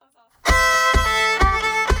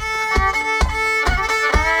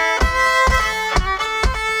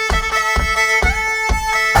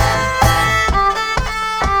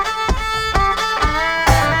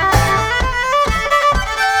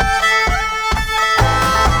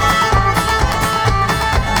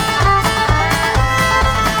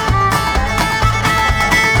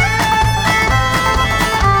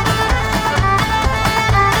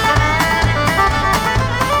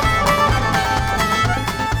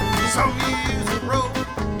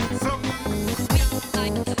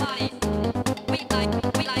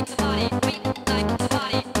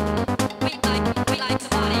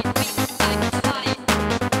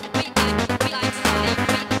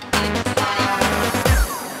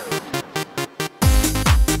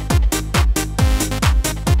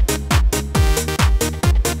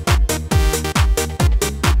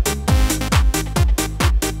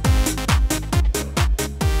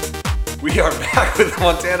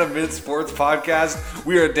Montana Mid Sports Podcast.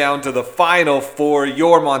 We are down to the final four.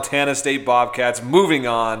 Your Montana State Bobcats moving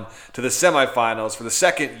on to the semifinals for the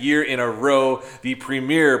second year in a row. The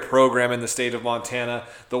premier program in the state of Montana,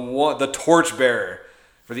 the torchbearer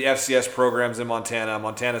for the FCS programs in Montana.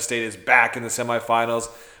 Montana State is back in the semifinals.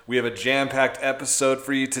 We have a jam-packed episode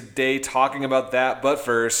for you today talking about that. But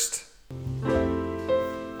first,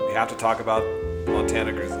 we have to talk about the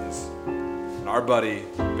Montana Grizzlies. And our buddy,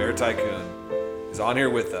 Bear Tycoon, is on here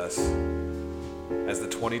with us as the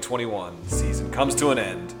 2021 season comes to an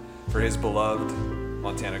end for his beloved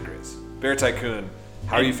Montana Griz. Bear Tycoon,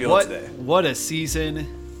 how are you feeling today? What a season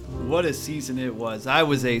it was. I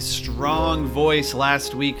was a strong voice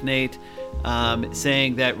last week, Nate,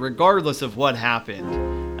 saying that regardless of what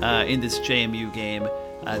happened in this JMU game,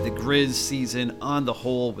 the Griz season on the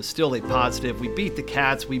whole was still a positive. We beat the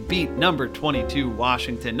Cats. We beat number 22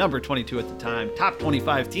 Washington, number 22 at the time, top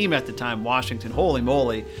 25 team at the time, Washington. Holy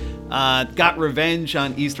moly. Got revenge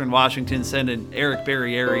on Eastern Washington, sending Eric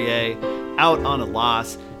Barriere out on a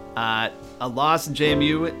loss. A loss in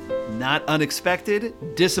JMU, not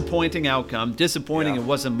unexpected. Disappointing outcome. Disappointing. Yeah. It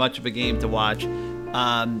wasn't much of a game to watch.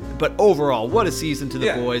 But overall, what a season to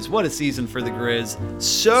the boys. What a season for the Griz.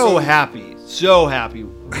 So happy.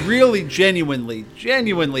 Really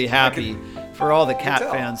genuinely happy for all the Cat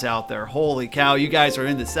fans out there. Holy cow, you guys are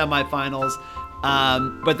in the semifinals.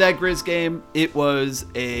 But that Griz game,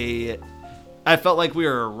 I felt like we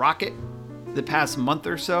were a rocket the past month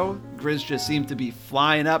or so. Griz just seemed to be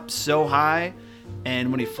flying up so high.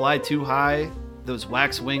 And when you fly too high, those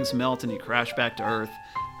wax wings melt and you crash back to earth.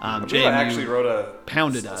 I actually wrote a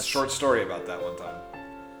us. short story about that one time.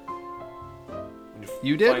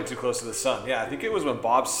 You did? Flying too close to the sun. Yeah, I think it was when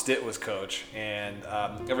Bob Stitt was coach, and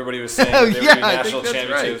everybody was saying that they were doing national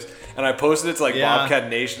championships. Right. And I posted it to Bobcat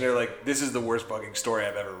Nation. They're like, "This is the worst fucking story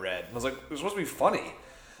I've ever read." And I was like, "It was supposed to be funny."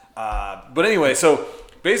 But anyway, so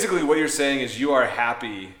basically, what you're saying is you are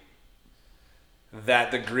happy that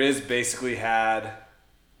the Griz basically had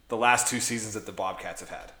the last two seasons that the Bobcats have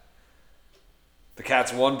had. The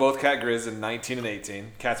Cats won both Cat Griz in 19 and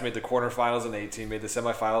 18. Cats made the quarterfinals in 18, made the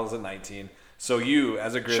semifinals in 19. So you,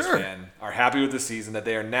 as a Griz fan, are happy with the season that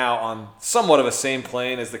they are now on somewhat of a same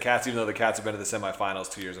plane as the Cats, even though the Cats have been to the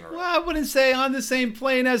semifinals 2 years in a row. Well, I wouldn't say on the same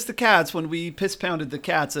plane as the Cats when we piss-pounded the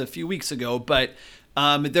Cats a few weeks ago, but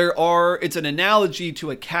it's an analogy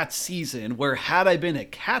to a Cats season where had I been a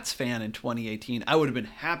Cats fan in 2018, I would have been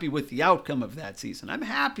happy with the outcome of that season. I'm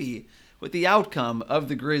happy with the outcome of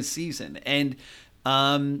the Griz season. And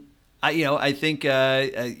I think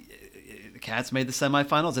the Cats made the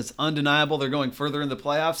semifinals. It's undeniable they're going further in the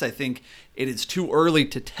playoffs. I think it is too early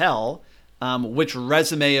to tell which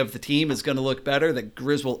resume of the team is going to look better. The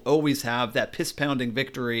Griz will always have that piss-pounding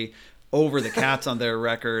victory over the Cats on their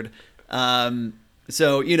record.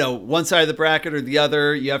 So, one side of the bracket or the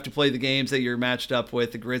other, you have to play the games that you're matched up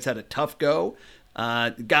with. The Griz had a tough go.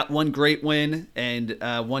 Got one great win and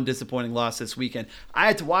one disappointing loss this weekend. I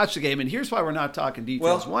had to watch the game, and here's why we're not talking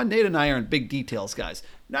details. One, Nate and I aren't big details guys.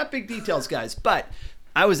 Not big details guys, but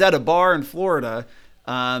I was at a bar in Florida.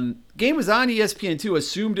 Game was on ESPN2,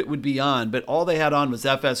 assumed it would be on, but all they had on was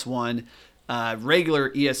FS1, regular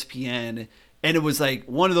ESPN, and it was like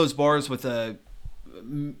one of those bars with a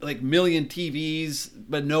million TVs,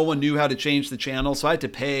 but no one knew how to change the channel, so I had to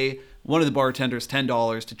pay one of the bartenders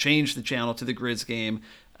 $10 to change the channel to the Griz game.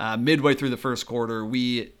 Midway through the first quarter,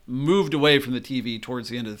 we moved away from the TV towards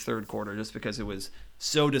the end of the third quarter just because it was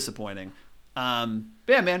so disappointing. But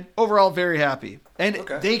yeah, man, overall very happy. And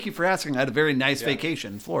Thank you for asking. I had a very nice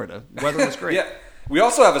vacation in Florida. Weather was great. Yeah. We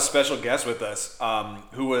also have a special guest with us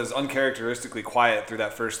who was uncharacteristically quiet through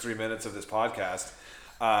that first 3 minutes of this podcast.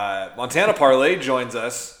 Montana Parlay joins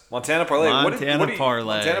us. Montana Parlay.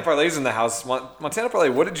 Montana Parlay's in the house. Montana Parlay,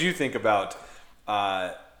 what did you think about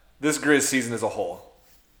this Griz season as a whole?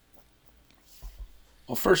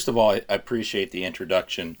 Well, first of all, I appreciate the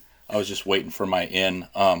introduction. I was just waiting for my in.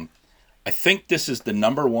 I think this is the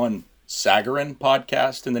number one Sagarin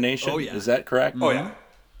podcast in the nation. Oh, yeah. Is that correct? Oh, yeah.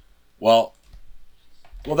 Well,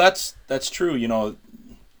 that's true.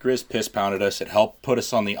 Griz piss-pounded us. It helped put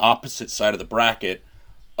us on the opposite side of the bracket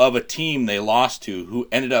of a team they lost to who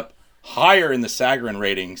ended up higher in the Sagarin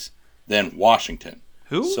ratings than Washington.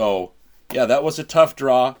 Who? So, yeah, that was a tough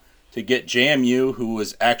draw to get JMU, who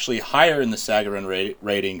was actually higher in the Sagarin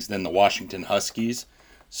ratings than the Washington Huskies.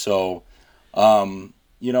 So,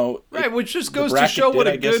 right, which just goes to show what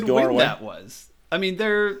a good win that was. I mean,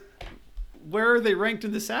 where are they ranked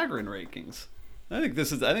in the Sagarin rankings? I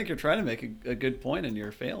think you're trying to make a good point and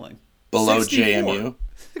you're failing. Below 64. JMU.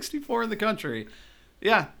 64 in the country.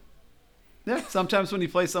 Yeah. Yeah, sometimes when you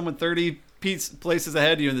play someone 30 places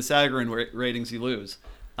ahead of you in the Sagarin ratings, you lose.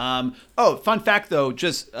 Fun fact, though,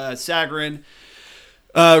 just Sagarin,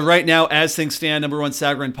 right now, as things stand, number one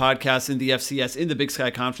Sagarin podcast in the FCS, in the Big Sky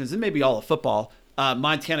Conference, and maybe all of football.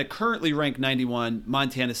 Montana currently ranked 91,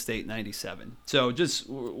 Montana State 97. So just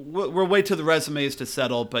we'll wait till the resumes to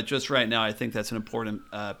settle, but just right now, I think that's an important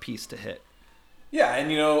piece to hit. Yeah,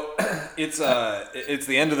 and it's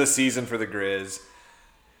the end of the season for the Griz.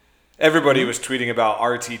 Everybody was tweeting about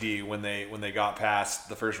RTD when they got past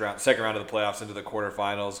the second round of the playoffs into the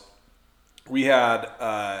quarterfinals. We had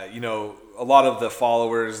a lot of the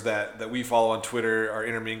followers that we follow on Twitter are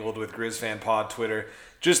intermingled with Griz Fan Pod Twitter.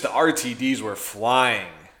 Just the RTDs were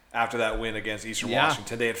flying after that win against Eastern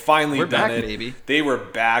Washington. They had finally done it. Baby. They were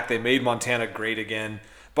back. They made Montana great again.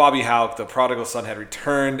 Bobby Houck, the prodigal son, had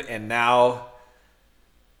returned, and now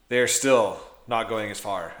they're still not going as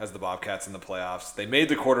far as the Bobcats in the playoffs. They made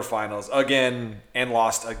the quarterfinals again and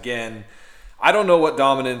lost again. I don't know what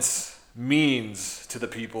dominance means to the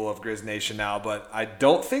people of Griz Nation now, but I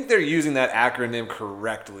don't think they're using that acronym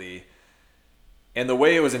correctly and the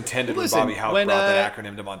way it was intended when Bobby Houck brought that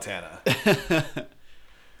acronym to Montana.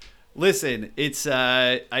 Listen, it's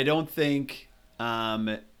I don't think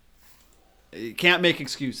you can't make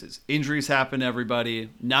excuses. Injuries happen to everybody.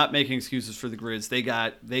 Not making excuses for the Griz. They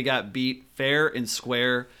got beat fair and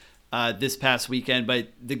square this past weekend, but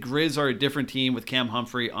the Griz are a different team with Cam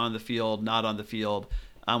Humphrey on the field, not on the field.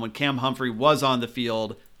 When Cam Humphrey was on the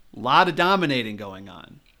field, a lot of dominating going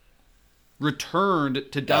on. Returned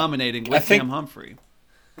to dominating with Cam Humphrey.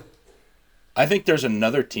 I think there's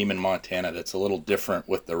another team in Montana that's a little different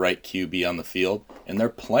with the right QB on the field, and they're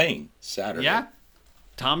playing Saturday. Yeah.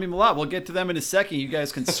 Tommy Malott. We'll get to them in a second. You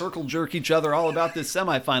guys can circle jerk each other all about this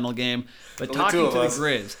semifinal game. But talking to the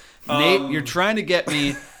Griz, Nate, you're trying to get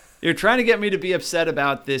me to be upset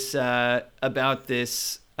about this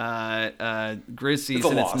Griz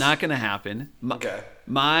season. It's not going to happen. Okay.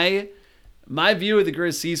 My view of the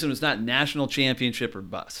Griz season was not national championship or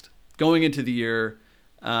bust. Going into the year,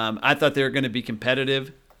 I thought they were going to be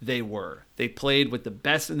competitive. They were. They played with the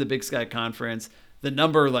best in the Big Sky Conference. The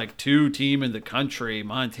number 2 team in the country,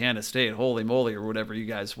 Montana State, holy moly, or whatever you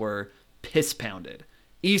guys were, piss pounded.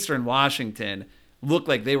 Eastern Washington looked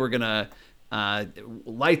like they were going to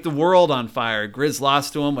light the world on fire. Griz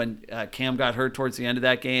lost to them when Cam got hurt towards the end of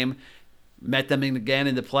that game. Met them again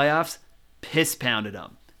in the playoffs, piss pounded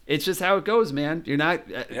them. It's just how it goes, man. You're not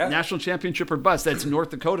national championship or bust. That's North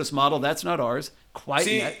Dakota's model. That's not ours.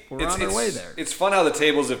 Yet. We're on our way there. It's fun how the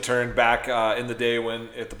tables have turned back in the day when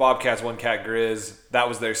if the Bobcats won Cat Griz, that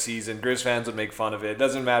was their season. Griz fans would make fun of it. It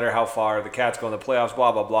doesn't matter how far the Cats go in the playoffs,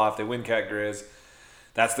 blah, blah, blah. If they win Cat Griz,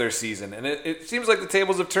 that's their season. And it seems like the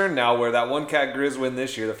tables have turned now where that one Cat Griz win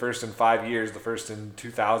this year, the first in 5 years, the first in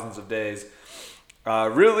 2000s of days,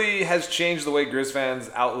 really has changed the way Griz fans'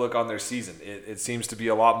 outlook on their season. It seems to be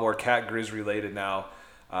a lot more Cat Griz related now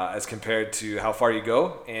as compared to how far you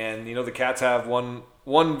go. And, the Cats have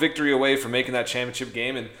one victory away from making that championship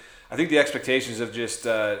game. And I think the expectations have just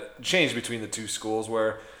changed between the two schools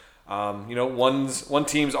where, one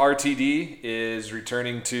team's RTD is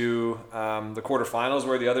returning to the quarterfinals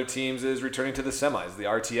where the other team's is returning to the semis, the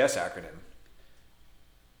RTS acronym.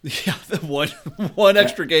 Yeah, the one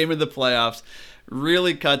extra game in the playoffs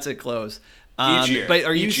really cuts it close. Each year. But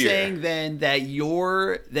are you saying then that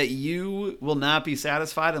you will not be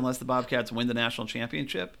satisfied unless the Bobcats win the national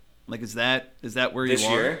championship? Is that where you are? This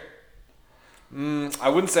year? I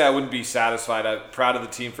wouldn't say I wouldn't be satisfied. I'm proud of the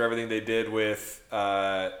team for everything they did with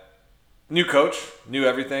new coach, new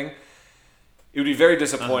everything. It would be very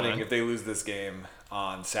disappointing if they lose this game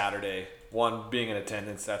on Saturday. One, being in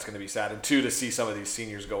attendance, that's going to be sad. And two, to see some of these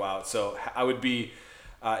seniors go out. So I would be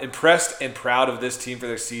impressed and proud of this team for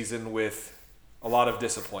their season with a lot of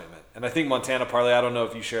disappointment. And I think Montana Parlay, I don't know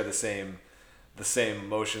if you share the same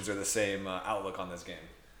emotions or the same outlook on this game.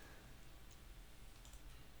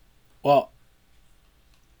 Well,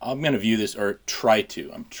 I'm going to view this, or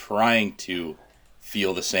I'm trying to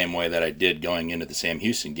feel the same way that I did going into the Sam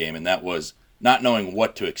Houston game, and that was not knowing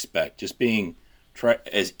what to expect, just being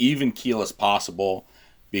as even keel as possible,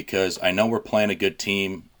 because I know we're playing a good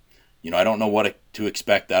team. I don't know what to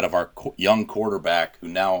expect out of our young quarterback who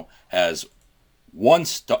now has one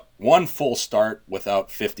full start without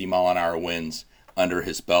 50-mile-an-hour winds under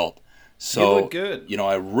his belt. So, he looked good.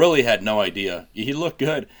 I really had no idea. He looked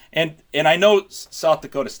good. And I know South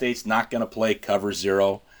Dakota State's not going to play cover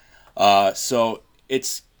zero. So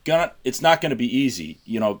it's not going to be easy.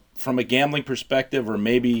 From a gambling perspective, or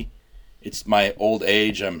maybe it's my old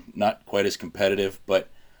age, I'm not quite as competitive, but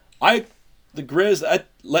the Griz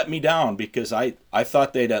let me down because I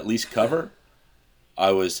thought they'd at least cover.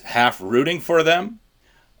 I was half rooting for them.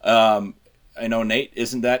 I know Nate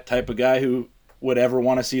isn't that type of guy who would ever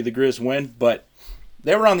want to see the Griz win, but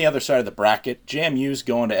they were on the other side of the bracket. JMU's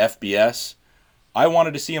going to FBS. I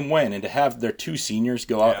wanted to see them win, and to have their 2 seniors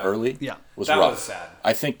go out early was that rough. Was sad.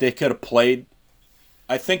 I think they could have played.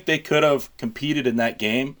 I think they could have competed in that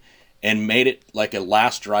game and made it like a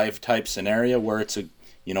last drive type scenario where it's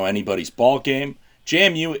anybody's ball game.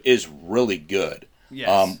 JMU is really good.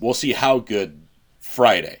 Yes. We'll see how good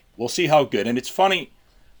Friday. We'll see how good. And it's funny,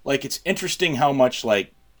 like it's interesting how much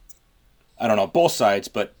like I don't know both sides,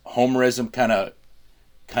 but homerism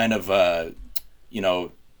kind of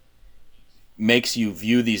makes you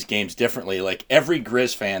view these games differently. Like every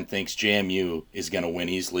Griz fan thinks JMU is going to win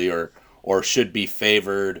easily, or should be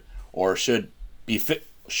favored, or should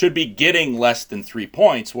be getting less than 3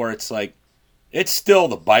 points. Where it's like it's still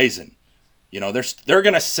the Bison. They're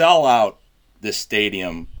going to sell out this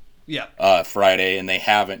stadium Friday, and they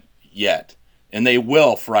haven't yet, and they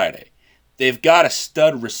will Friday. They've got a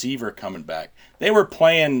stud receiver coming back. They were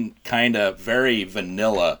playing kind of very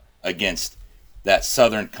vanilla against that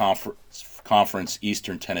Southern Conference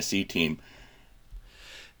Eastern Tennessee team.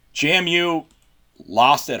 JMU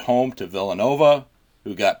lost at home to Villanova,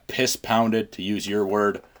 who got piss-pounded, to use your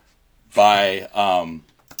word, by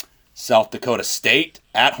South Dakota State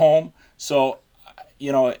at home. So,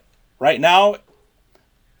 right now,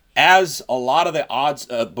 as a lot of the odds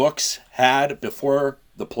books had before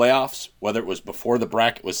the playoffs, whether it was before the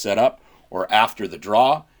bracket was set up or after the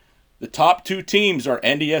draw, the top 2 teams are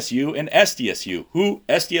NDSU and SDSU, who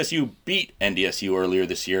SDSU beat NDSU earlier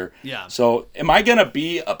this year. Yeah. So am I going to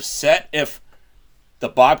be upset if the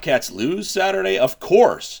Bobcats lose Saturday? Of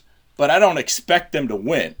course. But I don't expect them to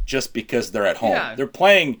win just because they're at home. Yeah. They're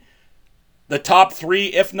playing the top 3,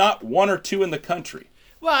 if not 1 or 2 in the country.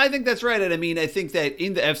 Well, I think that's right. And I mean, I think that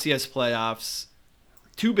in the FCS playoffs,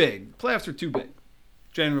 playoffs are too big,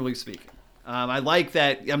 generally speaking. I like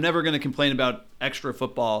that. I'm never going to complain about extra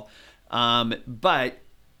football. But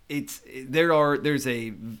the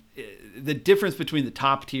difference between the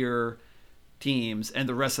top tier teams and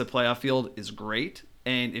the rest of the playoff field is great.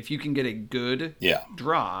 And if you can get a good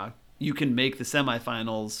draw, you can make the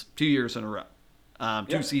semifinals 2 years in a row,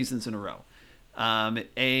 2 seasons in a row.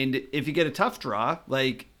 And if you get a tough draw,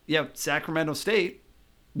 like Sacramento State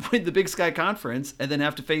win the Big Sky Conference and then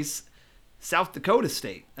have to face South Dakota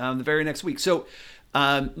State the very next week. So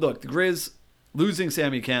look, the Griz losing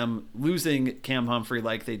Sammy Chem, losing Cam Humphrey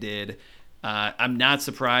like they did. I'm not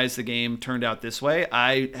surprised the game turned out this way.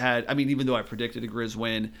 Even though I predicted a Griz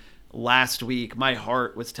win last week, my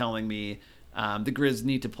heart was telling me the Griz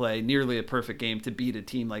need to play nearly a perfect game to beat a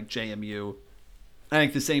team like JMU. I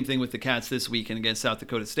think the same thing with the Cats this weekend against South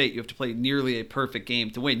Dakota State. You have to play nearly a perfect game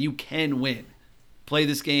to win. You can win. Play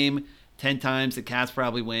this game 10 times. The Cats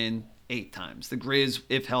probably win 8 times. The Griz,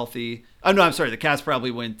 if healthy... the Cats probably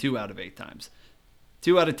win 2 out of 8 times.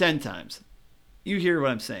 2 out of 10 times. You hear what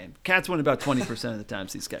I'm saying. Cats win about 20% of the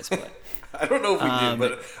times these guys play. I don't know if we do,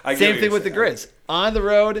 but I get same what thing you're with the saying. Griz. On the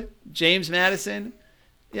road, James Madison,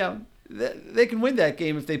 they can win that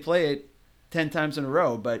game if they play it 10 times in a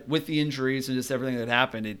row. But with the injuries and just everything that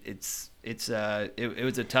happened, it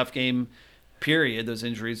was a tough game, period. Those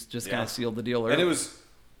injuries just kind of sealed the deal early.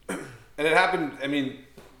 And it happened, I mean,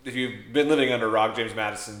 if you've been living under a rock, James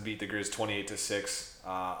Madison beat the Griz 28-6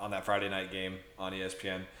 on that Friday night game on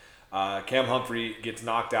ESPN. Cam Humphrey gets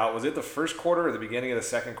knocked out. Was it the first quarter or the beginning of the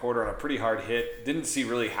second quarter on a pretty hard hit? Didn't see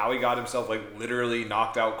really how he got himself literally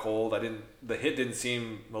knocked out cold. The hit didn't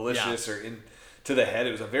seem malicious or to the head.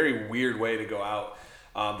 It was a very weird way to go out.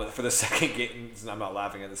 But for the second game, I'm not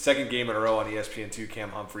laughing at the second game in a row on ESPN2, Cam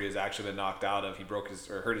Humphrey has actually been knocked out of. He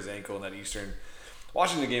hurt his ankle in that Eastern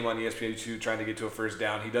Washington game on ESPN2, trying to get to a first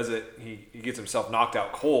down. He does it. He gets himself knocked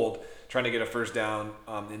out cold trying to get a first down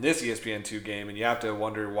in this ESPN2 game, and you have to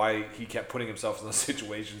wonder why he kept putting himself in those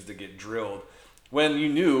situations to get drilled when you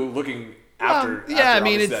knew looking after that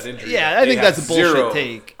injury. Yeah, I think that's a bullshit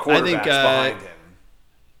take. I think behind him.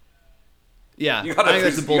 Yeah, I think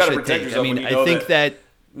that's a bullshit take. I mean, I think that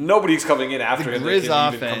nobody's coming in after him that Griz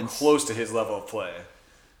can even come offense close to his level of play.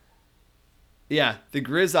 Yeah, the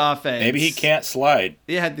Griz offense. Maybe he can't slide.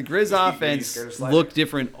 Yeah, the Griz offense looked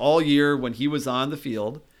different all year when he was on the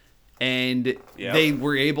field, and they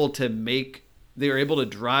were able to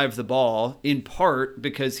drive the ball in part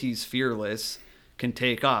because he's fearless, can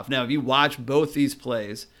take off. Now, if you watch both these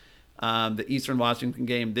plays, the Eastern Washington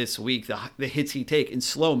game this week, the hits he take in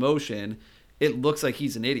slow motion, it looks like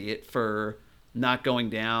he's an idiot for not going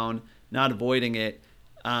down, not avoiding it.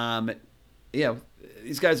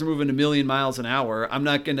 these guys are moving a million miles an hour. I'm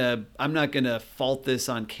not gonna fault this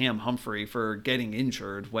on Cam Humphrey for getting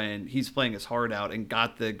injured when he's playing his heart out and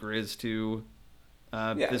got the Griz to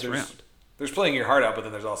this round. There's playing your heart out, but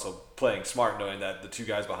then there's also playing smart, knowing that the two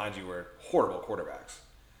guys behind you were horrible quarterbacks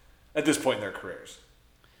at this point in their careers.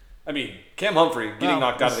 I mean, Cam Humphrey getting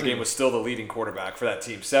knocked out of the game was still the leading quarterback for that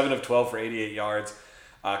team. 7 of 12 for 88 yards.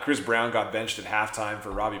 Chris Brown got benched at halftime for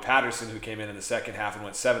Robbie Patterson, who came in the second half and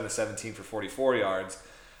went 7 of 17 for 44 yards.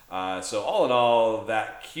 So all in all,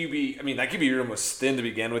 that QB room was thin to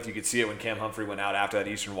begin with. You could see it when Cam Humphrey went out after that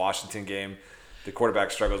Eastern Washington game. The quarterback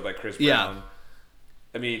struggles by Chris Brown. Yeah.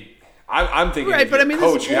 I mean, I'm thinking, right, but I mean,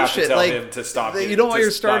 coach, you have to tell like, him to stop. You don't want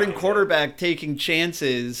your starting quarterback taking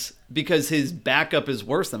chances because his backup is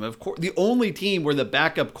worse than him. Of course, the only team where the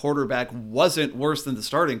backup quarterback wasn't worse than the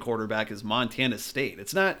starting quarterback is Montana State.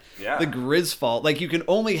 It's not the Griz fault. Like, you can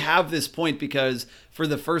only have this point because for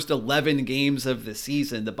the first 11 games of the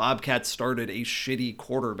season, the Bobcats started a shitty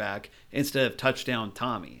quarterback instead of Touchdown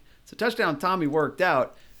Tommy. So Touchdown Tommy worked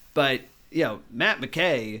out, but Matt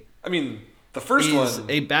McKay. I mean, the first one,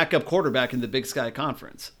 a backup quarterback in the Big Sky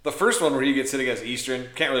Conference. The first one where he gets hit against Eastern,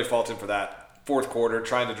 can't really fault him for that. Fourth quarter,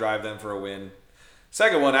 trying to drive them for a win.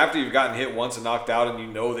 Second one, after you've gotten hit once and knocked out and you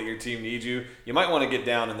know that your team needs you, you might want to get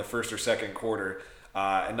down in the first or second quarter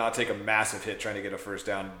and not take a massive hit trying to get a first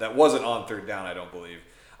down. That wasn't on third down, I don't believe.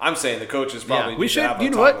 I'm saying the coaches probably need to have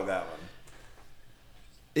on top of that one.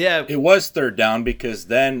 Yeah, it was third down because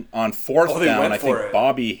then on fourth down, I think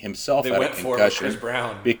Bobby himself had a concussion. Chris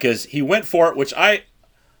Brown. Because he went for it, which I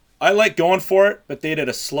like going for it, but they did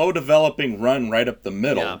a slow developing run right up the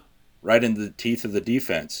middle, right into the teeth of the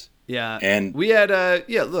defense. Yeah, and we had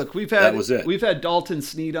we've had Dalton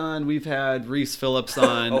Sneed on, we've had Reese Phillips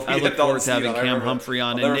on. I look forward to having Cam Humphrey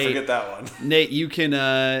on. I'll never forget that one. Nate, you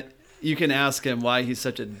can ask him why he's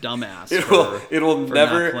such a dumbass. It will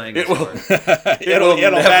never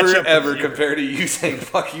ever compare to you saying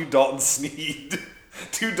 "fuck you, Dalton Sneed"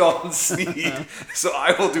 to Dalton Sneed. So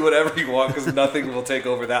I will do whatever you want because nothing will take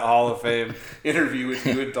over that Hall of Fame interview with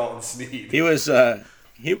you and Dalton Sneed. He was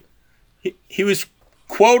he was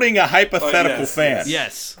quoting a hypothetical fan.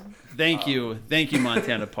 Yes. Thank you,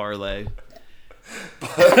 Montana Parlay.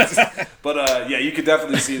 But you could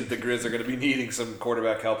definitely see that the Griz are going to be needing some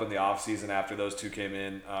quarterback help in the offseason after those two came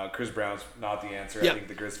in. Chris Brown's not the answer. Yep. I think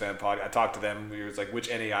the Griz fan pod, I talked to them. We was like, which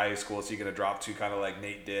NAIA school is he going to drop to, kind of like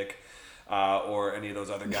Nate Dick or any of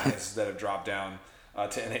those other guys that have dropped down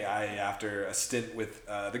to NAIA after a stint with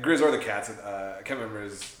the Griz or the Cats. I can't remember.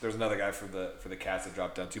 There's another guy for the Cats that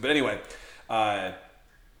dropped down too. But anyway,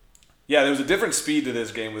 there was a different speed to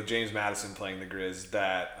this game with James Madison playing the Griz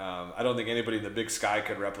that I don't think anybody in the Big Sky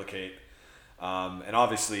could replicate. And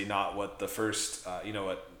obviously not what the first, it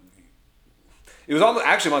was almost,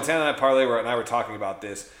 actually Montana Parlay and I were talking about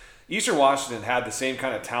this. Eastern Washington had the same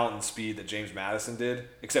kind of talent and speed that James Madison did,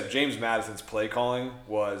 except James Madison's play calling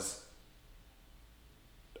was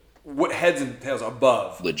what heads and tails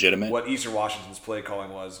above legitimate what Eastern Washington's play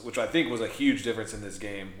calling was, which I think was a huge difference in this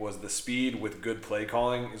game, was the speed with good play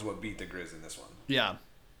calling is what beat the Griz in this one. Yeah.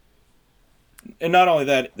 And not only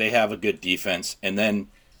that, they have a good defense, and then,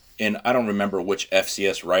 and I don't remember which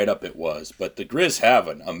FCS write-up it was, but the Griz have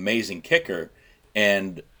an amazing kicker,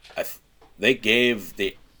 and they gave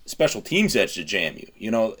the special teams edge to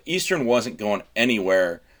JMU. Eastern wasn't going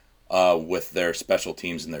anywhere with their special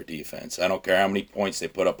teams and their defense. I don't care how many points they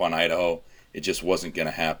put up on Idaho. It just wasn't going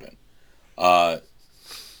to happen.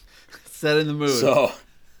 Set in the mood. So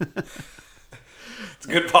it's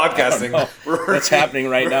good podcasting. What's happening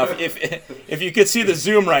right now? If you could see the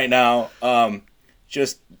Zoom right now,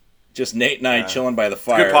 just Nate and I chilling by the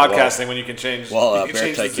fire. It's good podcasting when you can change. Well, you can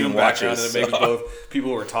change the Zoom watches, background and it makes both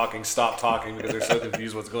people who are talking stop talking because they're so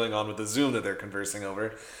confused what's going on with the Zoom that they're conversing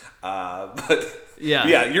over. But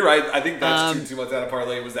you're right. I think that's too much out of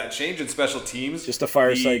Parlay was that change in special teams. Just a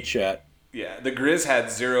fireside chat. Yeah, the Griz had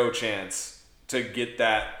zero chance to get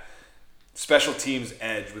that special teams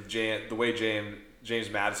edge with the way James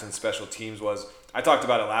Madison's special teams was. I talked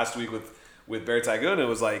about it last week with Bear Tycoon. It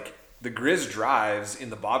was like the Griz drives in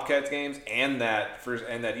the Bobcats games and that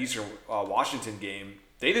Eastern Washington game.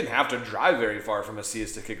 They didn't have to drive very far from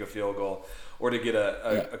Macias to kick a field goal or to get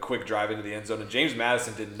a quick drive into the end zone. And James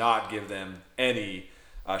Madison did not give them any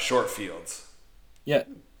short fields. Yeah.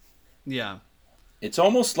 Yeah. It's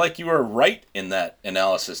almost like you were right in that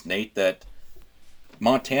analysis, Nate, that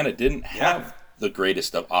Montana didn't have the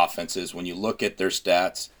greatest of offenses when you look at their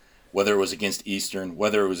stats, whether it was against Eastern,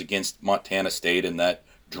 whether it was against Montana State in that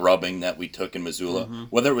drubbing that we took in Missoula,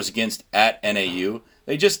 whether it was against at NAU.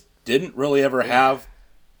 They just didn't really ever have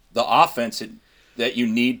the offense that you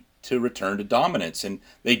need to return to dominance. And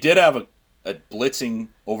they did have a blitzing,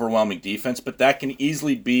 overwhelming defense, but that can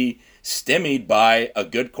easily be stymied by a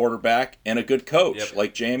good quarterback and a good coach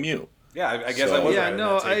like JMU. Yeah, I guess I was right.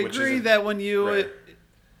 I agree that when you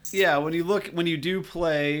when you do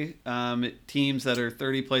play teams that are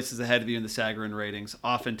 30 places ahead of you in the Sagarin ratings,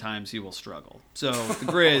 oftentimes you will struggle. So the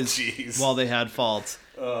Griz, while they had faults,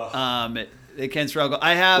 they can struggle.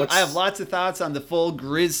 I have lots of thoughts on the full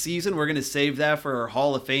Griz season. We're going to save that for our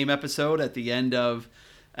Hall of Fame episode at the end of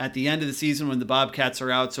the season when the Bobcats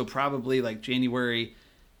are out. So probably like January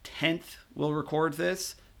 10th, we'll record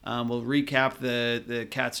this. We'll recap the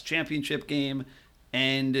Cats championship game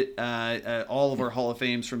and all of our Hall of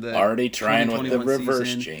Fames from the already trying with the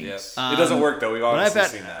reverse jinx. It doesn't work though. We've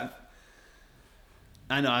obviously seen that.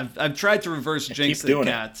 I know. I've tried to reverse jinx the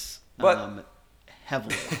Cats, but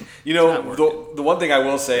heavily. You know, the one thing I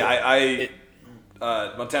will say,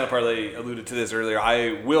 Montana Parlay alluded to this earlier.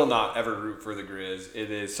 I will not ever root for the Grizz. It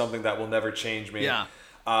is something that will never change me. Yeah.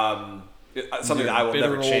 Something that I will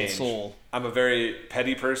never change. Soul. I'm a very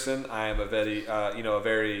petty person. I am a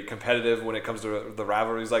very competitive when it comes to the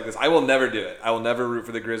rivalries like this. I will never do it. I will never root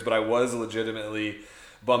for the Grizz, but I was legitimately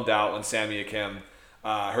bummed out when Sammy Akim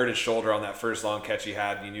hurt his shoulder on that first long catch he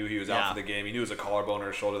had, and you knew he was out for the game. You knew it was a collarbone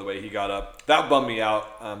or a shoulder the way he got up. That bummed me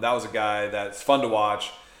out. That was a guy that's fun to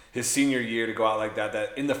watch. His senior year to go out like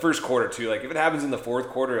that in the first quarter too. Like if it happens in the fourth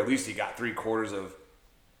quarter, at least he got 3 quarters of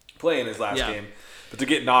play in his last game. But to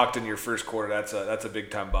get knocked in your first quarter, that's a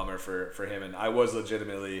big time bummer for him. And I was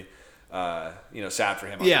legitimately sad for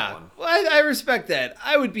him on that one. Well, I respect that.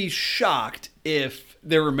 I would be shocked if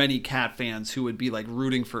there were many Cat fans who would be like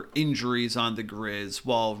rooting for injuries on the Griz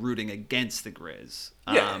while rooting against the Griz.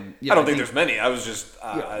 I don't think there's many. I was just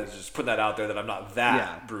putting that out there that I'm not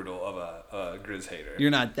that brutal of a Griz hater.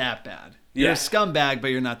 You're not that bad. You're a scumbag, but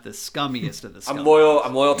you're not the scummiest of the scumbags.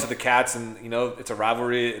 I'm loyal to the Cats, and it's a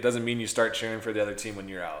rivalry. It doesn't mean you start cheering for the other team when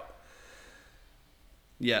you're out.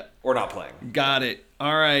 Yeah. Or not playing. Got it.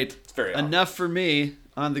 All right. It's very enough for me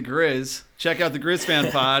on the Griz. Check out the Griz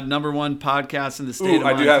Fan Pod, #1 podcast in the state of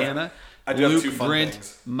Montana. I do Luke, have 2 fun Brent,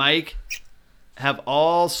 things. Mike have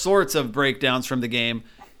all sorts of breakdowns from the game.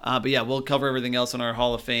 But we'll cover everything else in our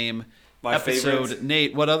Hall of Fame episode.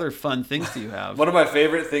 Nate, what other fun things do you have? One of my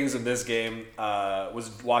favorite things in this game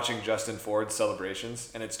was watching Justin Ford's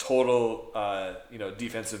celebrations, and it's total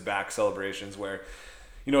defensive back celebrations where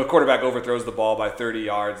a quarterback overthrows the ball by 30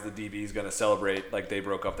 yards, the DB is going to celebrate like they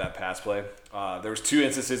broke up that pass play. There was 2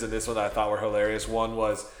 instances in this one that I thought were hilarious. One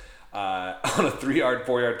was on a 3-yard,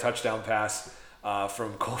 4-yard touchdown pass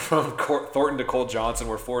from Thornton to Cole Johnson,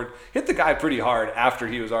 where Ford hit the guy pretty hard after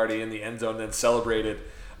he was already in the end zone, and then celebrated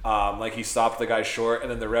like he stopped the guy short,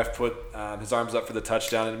 and then the ref put his arms up for the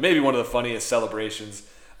touchdown. And maybe one of the funniest celebrations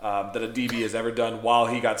that a DB has ever done while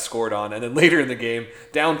he got scored on. And then later in the game,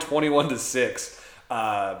 down 21-6,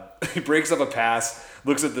 he breaks up a pass,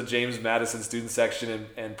 looks at the James Madison student section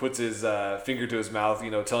and puts his finger to his mouth,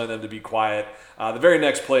 telling them to be quiet. The very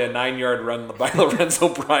next play, a 9-yard run by Lorenzo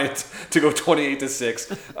Bryant to go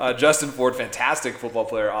 28-6. Justin Ford, fantastic football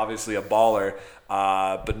player, obviously a baller,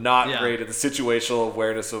 but not great at the situational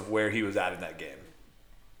awareness of where he was at in that game.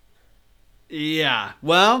 Yeah,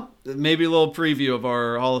 well, maybe a little preview of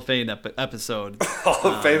our Hall of Fame episode.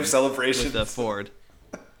 Hall of Fame celebrations. With Ford.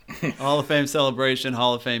 Hall of Fame celebration,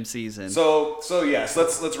 Hall of Fame season. So yes,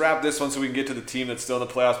 let's wrap this one so we can get to the team that's still in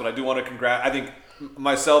the playoffs. But I do want to I think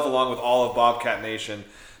myself, along with all of Bobcat Nation,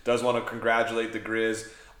 does want to congratulate the Griz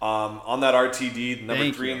on that RTD,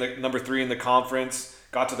 number 3 in the conference.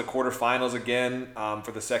 Got to the quarterfinals again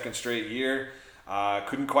for the 2nd straight year.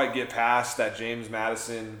 Couldn't quite get past that James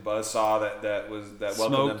Madison buzzsaw that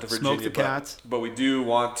welcomed them to Virginia. Smoked the Cats. But we do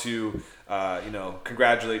want to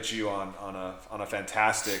congratulate you on a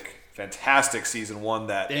fantastic season, one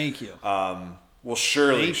that thank you will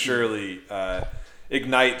surely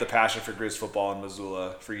ignite the passion for Griz football in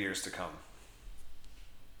Missoula for years to come.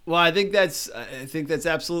 Well, I think that's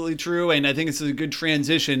absolutely true, and I think it's a good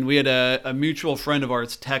transition. We had a mutual friend of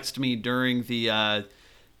ours text me during the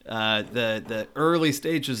early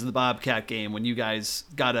stages of the Bobcat game when you guys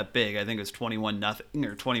got up big. I think it was 21-0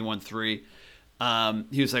 or 21-3.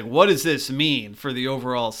 He was like, "What does this mean for the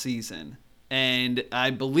overall season?" And I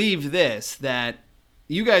believe that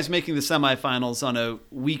you guys making the semifinals on a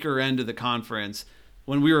weaker end of the conference,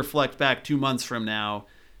 when we reflect back 2 months from now,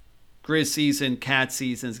 Griz season, Cat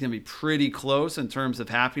season is going to be pretty close in terms of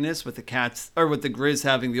happiness, with the Cats or with the Griz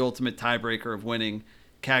having the ultimate tiebreaker of winning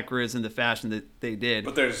Cat Griz in the fashion that they did.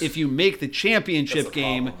 But if you make the championship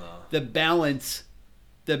game, the balance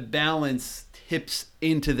tips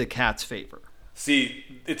into the Cats' favor. See,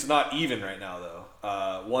 it's not even right now,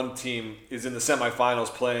 though. One team is in the semifinals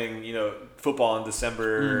playing, football on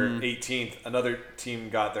December 18th. Another team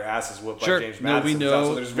got their asses whooped by James Madison. No, we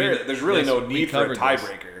know. So there's really no need for a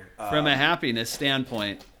tiebreaker. From a happiness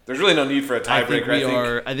standpoint, there's really no need for a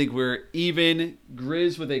tiebreaker. I think we're even.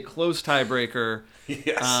 Griz with a close tiebreaker.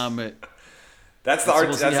 Yes. That's the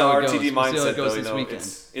RTD mindset, though.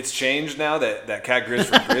 It's changed now that Cat Griz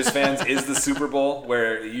for Griz fans is the Super Bowl,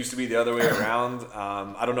 where it used to be the other way around.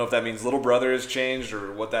 I don't know if that means Little Brother has changed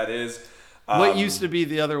or what that is. What used to be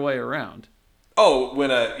the other way around? Oh, when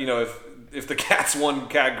if the Cats won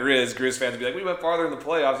Cat Griz fans would be like, we went farther in the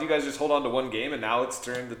playoffs. You guys just hold on to one game, and now it's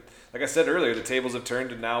turned. Like I said earlier, the tables have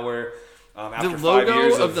turned, and now we're after the 5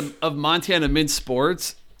 years logo of Montana Mint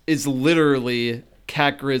Sports is literally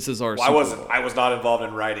Cat Griz is our. Well, I was not involved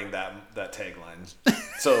in writing that tagline,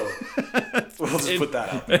 so we'll just put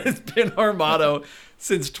that out there. It's been our motto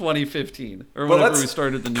since 2015 or whenever we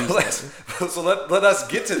started the newsletter. So let us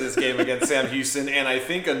get to this game against Sam Houston, and I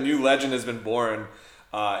think a new legend has been born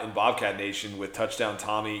in Bobcat Nation with Touchdown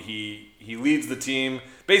Tommy. He leads the team,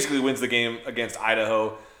 basically wins the game against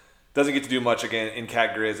Idaho. Doesn't get to do much again in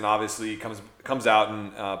Cat Griz, and obviously comes out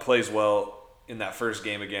and plays well in that first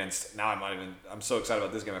game against. Now I'm so excited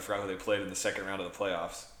about this game. I forgot who they played in the second round of the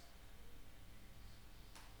playoffs.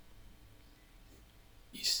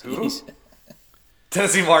 Who?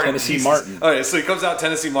 Tennessee Martin. All right, so he comes out.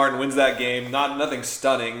 Tennessee Martin wins that game. Nothing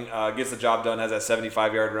stunning. Gets the job done. Has that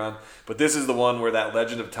 75-yard run. But this is the one where that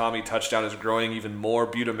legend of Tommy touchdown is growing even more.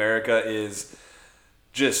 Butte America is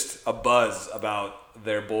just a buzz about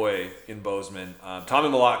their boy in Bozeman. Tommy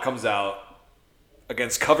Malott comes out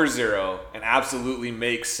against cover zero and absolutely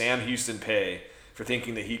makes Sam Houston pay for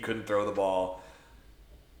thinking that he couldn't throw the ball.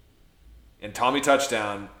 And Tommy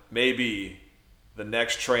touchdown may be the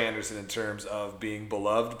next Troy Anderson in terms of being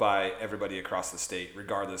beloved by everybody across the state,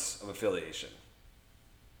 regardless of affiliation.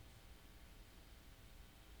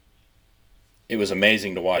 It was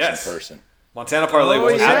amazing to watch in person. Montana Parlay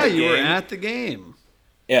was at the game. You were at the game.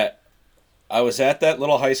 Yeah. I was at that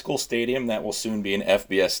little high school stadium that will soon be an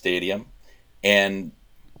FBS stadium, and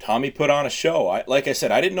Tommy put on a show. Like I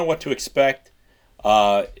said, I didn't know what to expect.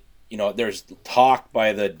 There's talk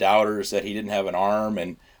by the doubters that he didn't have an arm,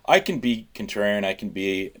 and I can be contrarian. I can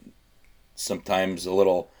be sometimes a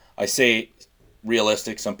little, I say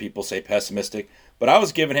realistic. Some people say pessimistic. But I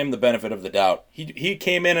was giving him the benefit of the doubt. He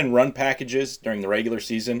came in and run packages during the regular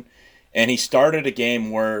season, and he started a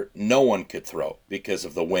game where no one could throw because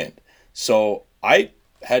of the wind. So I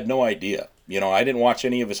had no idea. I didn't watch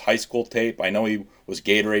any of his high school tape. I know he was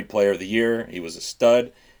Gatorade Player of the Year. He was a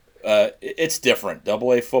stud. It's different.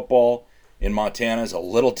 AA football in Montana is a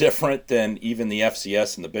little different than even the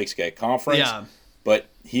FCS and the Big Sky Conference. Yeah. But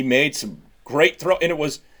he made some great throw, and it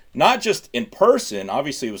was not just in person.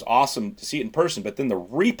 Obviously, it was awesome to see it in person, but then the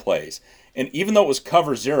replays. And even though it was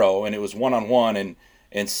cover zero and it was one-on-one,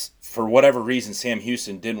 and for whatever reason, Sam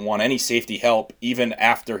Houston didn't want any safety help even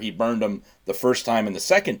after he burned him the first time and the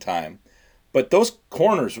second time. But those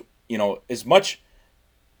corners, as much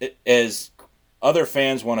as other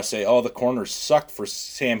fans want to say, oh, the corners sucked for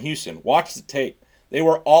Sam Houston, watch the tape. They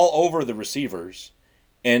were all over the receivers,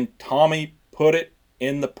 and Tommy put it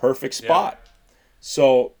in the perfect spot. Yeah.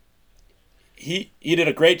 So he did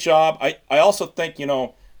a great job. I also think,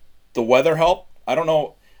 the weather helped. I don't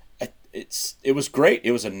know. It was great.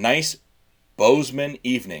 It was a nice Bozeman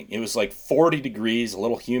evening. It was like 40 degrees, a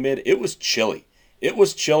little humid. It was chilly.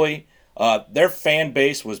 Their fan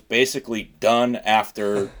base was basically done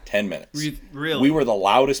after 10 minutes. Really? We were the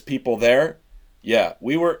loudest people there. Yeah,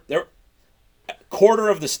 we were there. A quarter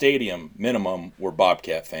of the stadium minimum were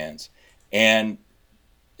Bobcat fans, and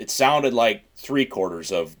it sounded like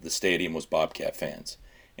 3/4 of the stadium was Bobcat fans,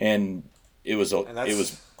 and it was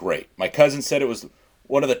great. My cousin said it was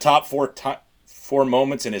one of the top four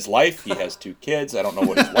moments in his life. He has 2 kids. I don't know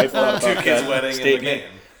what his wife thought about 2 kids wedding statement, in the game,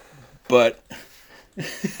 but.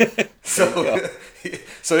 So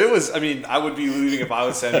it was. I mean, I would be leaving if I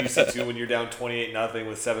was Sam Houston too. When you're down 28-0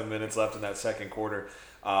 with 7 minutes left in that second quarter,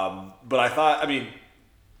 but I thought,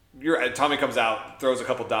 Tommy comes out, throws a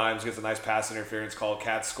couple dimes, gets a nice pass interference call.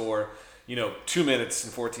 Cats score. 2 minutes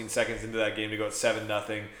and 14 seconds into that game to go at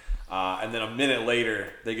 7-0, and then a minute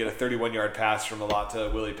later they get a 31-yard pass from Malott to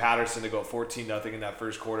Willie Patterson to go at 14-0 in that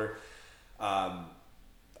first quarter.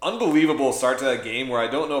 Unbelievable start to that game where I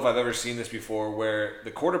don't know if I've ever seen this before, where the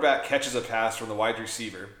quarterback catches a pass from the wide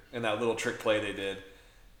receiver in that little trick play they did,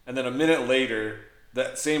 and then a minute later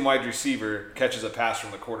that same wide receiver catches a pass from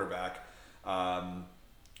the quarterback.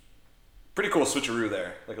 Pretty cool switcheroo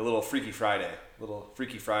there, like a little Freaky Friday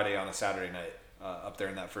on a Saturday night up there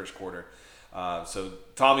in that first quarter. So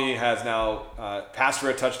Tommy has now passed for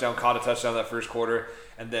a touchdown, caught a touchdown that first quarter,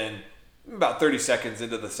 and then about 30 seconds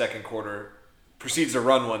into the second quarter, proceeds to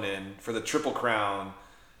run one in for the Triple Crown.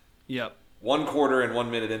 Yep. 1 quarter and 1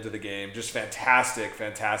 minute into the game. Just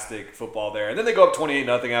fantastic football there. And then they go up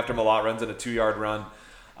 28-0 after Malott runs in a 2-yard run.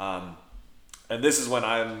 And this is when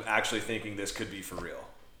I'm actually thinking this could be for real.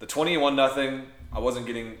 The 21-0, I wasn't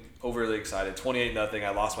getting overly excited. 28-0, I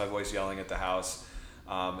lost my voice yelling at the house.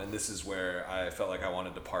 And this is where I felt like I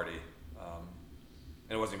wanted to party. And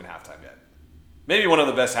it wasn't even halftime yet. Maybe one of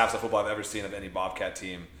the best halves of football I've ever seen of any Bobcat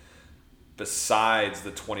team besides the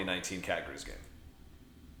 2019 Cat Griz game.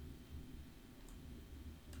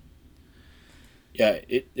 Yeah,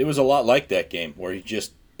 it was a lot like that game where you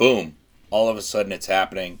just, boom, all of a sudden it's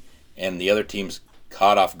happening and the other team's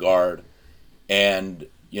caught off guard. And,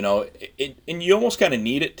 you know, and you almost kind of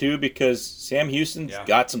need it too because Sam Houston's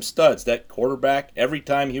got some studs. That quarterback, every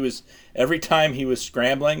time he was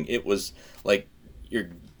scrambling, it was like you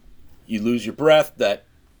lose your breath. That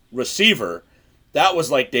receiver, that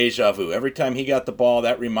was like deja vu. Every time he got the ball,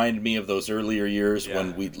 that reminded me of those earlier years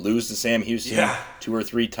when we'd lose to Sam Houston 2 or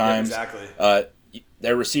 3 times. Yeah, exactly.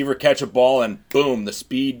 Their receiver catch a ball and boom, the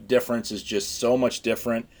speed difference is just so much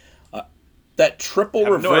different. That triple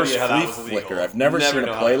reverse flea flicker, I've never seen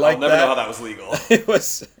a play like that. I'll never know how that was legal. It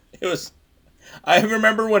was. I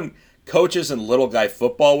remember when coaches in little guy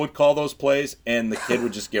football would call those plays, and the kid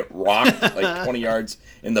would just get rocked like 20 yards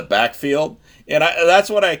in the backfield, and that's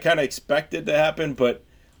what I kind of expected to happen. But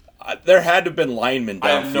there had to have been linemen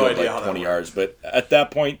downfield like 20 yards. But at that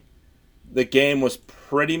point, the game was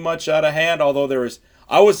pretty much out of hand. Although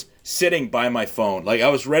I was sitting by my phone, like I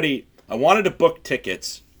was ready. I wanted to book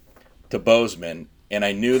tickets to Bozeman, and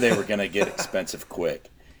I knew they were going to get expensive quick.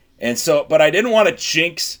 And so, but I didn't want to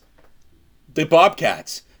jinx the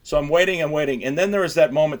Bobcats. So I'm waiting. And then there was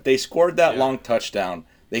that moment. They scored that long touchdown.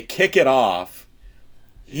 They kick it off.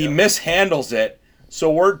 He mishandles it.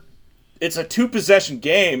 So it's a 2-possession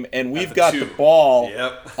game, and we've got the ball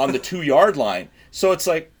on the 2-yard line. So it's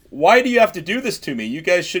like, why do you have to do this to me? You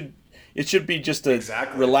guys it should be just a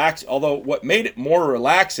relax. Although what made it more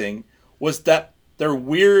relaxing was that their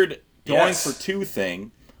weird going for 2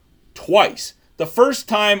 thing twice. The first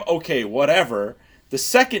time, okay, whatever. The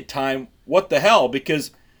second time, what the hell?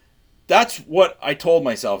 Because that's what I told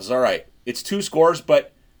myself is, all right, it's 2 scores,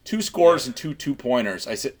 but 2 scores and 2 2-pointers.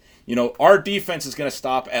 I said, you know, our defense is going to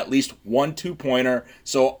stop at least 1 2-pointer.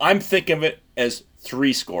 So I'm thinking of it as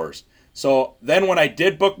 3 scores. So then when I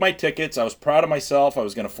did book my tickets, I was proud of myself. I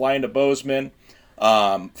was going to fly into Bozeman,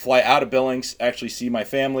 fly out of Billings, actually see my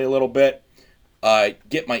family a little bit.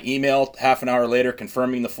 Get my email half an hour later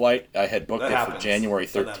confirming the flight. I had booked it for January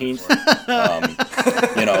 13th.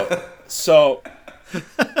 You know, so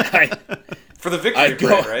for the victory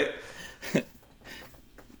parade, right?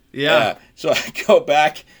 Yeah. So I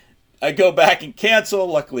go back and cancel.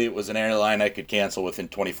 Luckily, it was an airline I could cancel within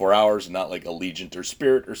 24 hours, not like Allegiant or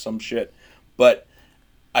Spirit or some shit. But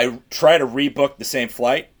I try to rebook the same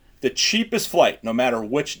flight. The cheapest flight, no matter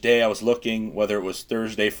which day I was looking, whether it was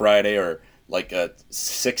Thursday, Friday, or like a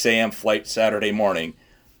 6 a.m. flight Saturday morning,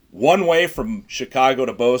 one way from Chicago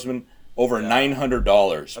to Bozeman, over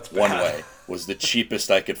 $900 one way was the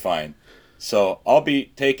cheapest I could find. So I'll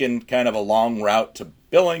be taking kind of a long route to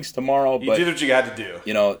Billings tomorrow. You did what you had to do.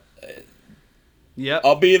 You know,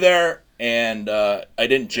 I'll be there, and I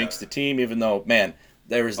didn't jinx the team, even though, man,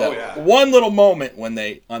 there was that one little moment when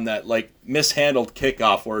they, on that like mishandled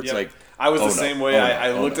kickoff where it's like, I was the same way.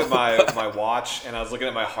 I looked at my watch, and I was looking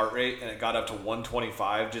at my heart rate, and it got up to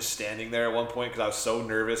 125 just standing there at one point because I was so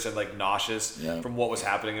nervous and like nauseous from what was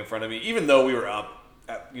happening in front of me. Even though we were up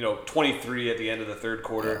at 23 at the end of the third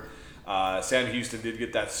quarter, Sam Houston did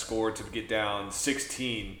get that score to get down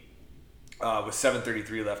 16 with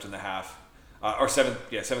 7:33 left in the half.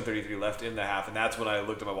 7:33 left in the half, and that's when I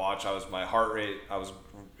looked at my watch. My heart rate, it was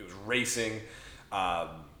racing.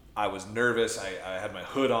 I was nervous. I had my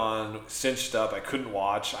hood on, cinched up. I couldn't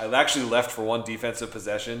watch. I actually left for one defensive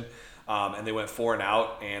possession, and they went 4 and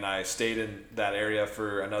out, and I stayed in that area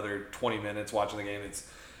for another 20 minutes watching the game.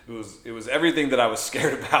 It was everything that I was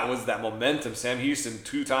scared about was that momentum. Sam Houston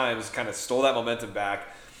 2 times kind of stole that momentum back,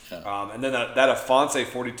 and then that Afonso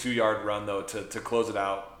 42-yard run though to close it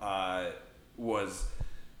out was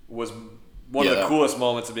one of the coolest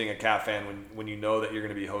moments of being a Cat fan when you know that you're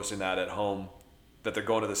going to be hosting that at home, that they're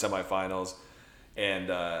going to the semifinals,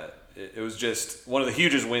 and it was just one of the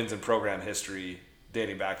hugest wins in program history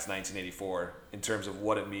dating back to 1984 in terms of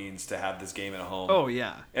what it means to have this game at home. Oh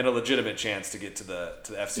yeah, and a legitimate chance to get to the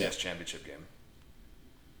FCS championship game.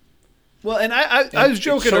 Well, and I was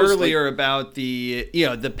joking earlier like, about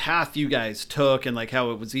the path you guys took and like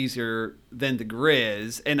how it was easier than the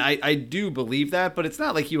Griz, and I do believe that, but it's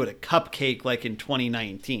not like you had a cupcake like in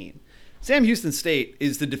 2019. Sam Houston State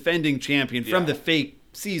is the defending champion from the fake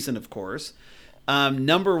season, of course.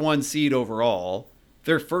 Number 1 seed overall.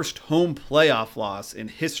 Their first home playoff loss in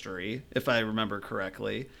history, if I remember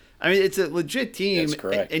correctly. I mean, it's a legit team. That's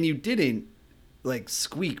correct. And you didn't like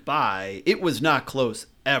squeak by. It was not close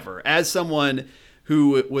ever. As someone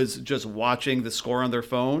who was just watching the score on their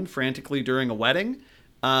phone frantically during a wedding,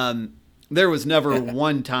 there was never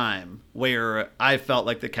one time where I felt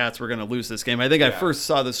like the Cats were going to lose this game. I think I first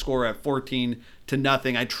saw the score at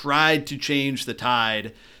 14-0. I tried to change the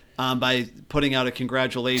tide by putting out a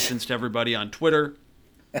congratulations to everybody on Twitter.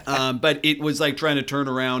 But it was like trying to turn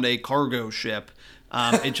around a cargo ship.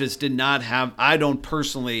 It just did not have, I don't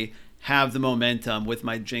personally have the momentum with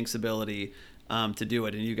my jinx ability to do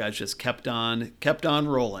it. And you guys just kept on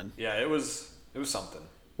rolling. Yeah, it was something.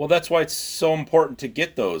 Well, that's why it's so important to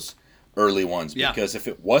get those early ones, because if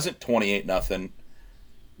it wasn't 28-0,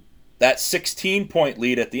 that 16-point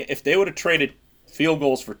lead if they would have traded field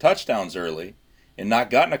goals for touchdowns early and not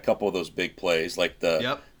gotten a couple of those big plays like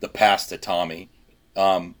the pass to Tommy,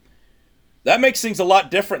 that makes things a lot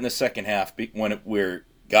different in the second half when we're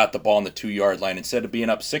got the ball on the 2-yard line. Instead of being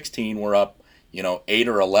up 16, we're up 8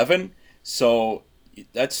 or 11. So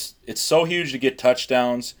it's so huge to get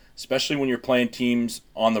touchdowns, especially when you're playing teams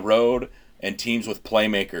on the road and teams with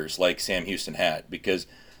playmakers like Sam Houston had, because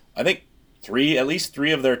I think at least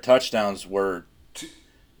three of their touchdowns were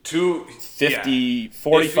 50,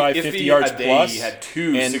 45, 50 yards plus. He had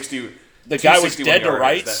two and 60. The guy was dead to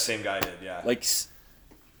rights. That same guy did, yeah.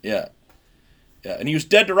 Yeah, and he was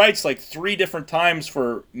dead to rights like 3 different times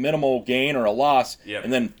for minimal gain or a loss,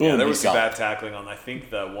 and then boom, there was he's some gone. bad tackling on, I think,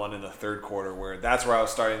 the one in the third quarter that's where I was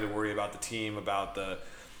starting to worry about the team, about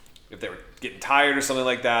if they were getting tired or something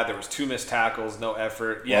like that. There was 2 missed tackles, no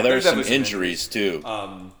effort. Yeah, well, there's some injuries too.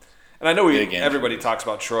 And I know everybody talks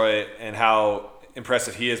about Troy and how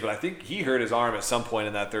impressive he is, but I think he hurt his arm at some point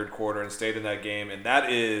in that third quarter and stayed in that game, and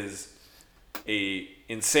that is a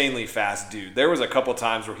insanely fast dude. There was a couple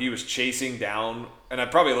times where he was chasing down, and I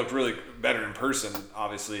probably looked really better in person,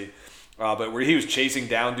 obviously, but where he was chasing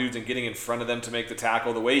down dudes and getting in front of them to make the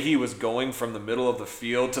tackle. The way he was going from the middle of the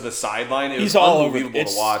field to the sideline, it was unbelievable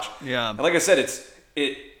to watch. Yeah, and like I said,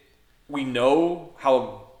 we know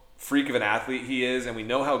how freak of an athlete he is, and we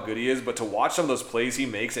know how good he is, but to watch some of those plays he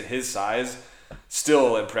makes at his size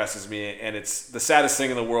still impresses me, and it's the saddest thing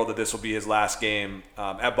in the world that this will be his last game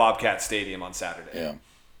at Bobcat Stadium on Saturday. Yeah.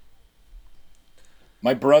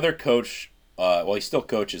 My brother coached, he still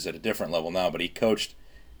coaches at a different level now, but he coached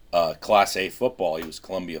Class A football. He was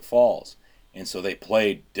Columbia Falls, and so they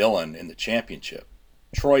played Dillon in the championship.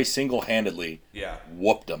 Troy single-handedly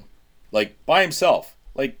whooped him, like by himself.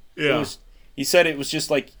 He said it was just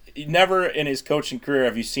like, never in his coaching career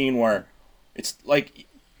have you seen where it's like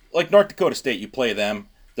North Dakota State, you play them,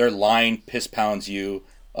 their line piss pounds you.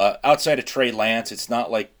 Outside of Trey Lance, it's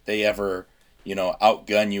not like they ever,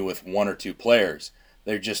 outgun you with 1 or 2 players.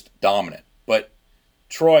 They're just dominant. But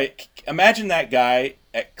Troy, imagine that guy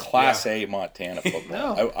at Class A Montana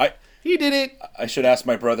football. No. He did it. I should ask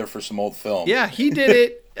my brother for some old film. Yeah, he did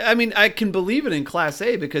it. I mean, I can believe it in Class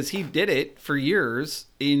A because he did it for years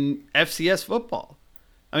in FCS football.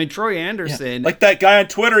 I mean, Troy Anderson. Yeah. Like that guy on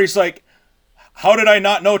Twitter, he's like, how did I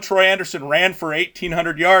not know Troy Anderson ran for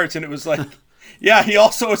 1,800 yards? And it was like, he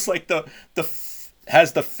also is like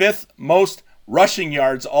has the 5th most rushing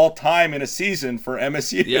yards all time in a season for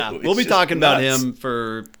MSU. Yeah, we'll be talking about him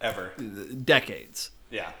for ever decades.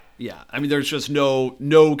 Yeah. Yeah, I mean, there's just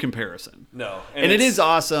no comparison. No. And it is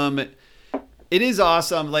awesome. It is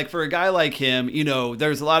awesome. Like, for a guy like him,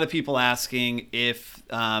 there's a lot of people asking if,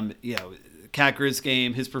 Cat Griz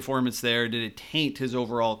game, his performance there, did it taint his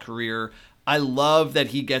overall career? I love that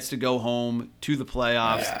he gets to go home to the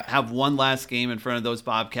playoffs, have one last game in front of those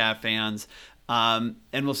Bobcat fans, and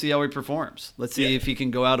we'll see how he performs. Let's see if he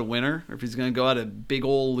can go out a winner or if he's going to go out a big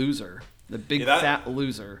old loser. The big fat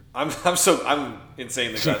loser. I'm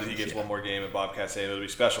insanely glad that he gets one more game at Bobcat Stadium. It'll be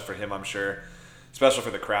special for him, I'm sure. Special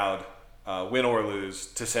for the crowd, win or lose,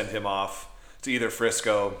 to send him off to either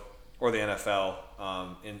Frisco or the NFL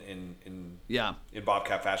in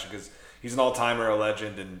Bobcat fashion, because he's an all-timer, a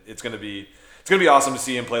legend, and it's gonna be awesome to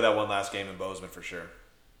see him play that one last game in Bozeman for sure.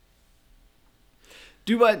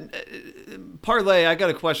 Parlay, I got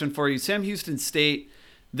a question for you. Sam Houston State,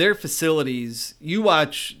 their facilities, you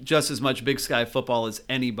watch just as much Big Sky football as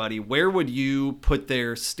anybody. Where would you put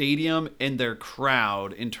their stadium and their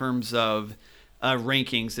crowd in terms of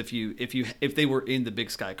rankings if they were in the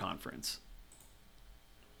Big Sky Conference.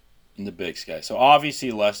 In the Big Sky. So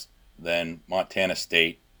obviously less than Montana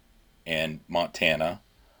State and Montana.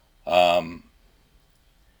 Then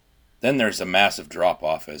there's a massive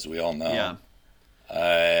drop-off, as we all know.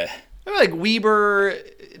 Yeah. Like Weber,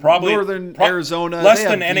 probably Northern Arizona. Less they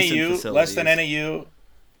than have decent NAU. facilities. Less than NAU.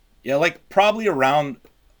 Yeah, like probably around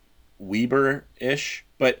Weber-ish.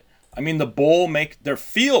 But, I mean, the bowl their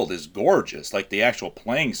field is gorgeous. Like, the actual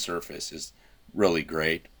playing surface is really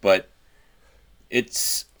great. But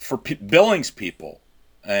it's for Billings people,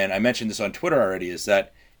 and I mentioned this on Twitter already, is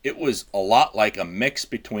that it was a lot like a mix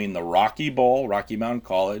between the Rocky Bowl, Rocky Mountain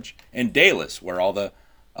College, and Dallas, where all the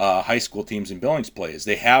high school teams in Billings play.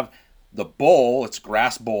 They have the bowl, it's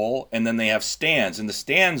grass bowl, and then they have stands. And the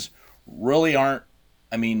stands really aren't,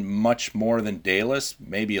 much more than Dallas,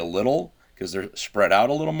 maybe a little, because they're spread out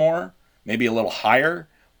a little more, maybe a little higher,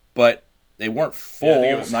 but they weren't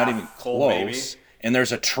full, not even close. And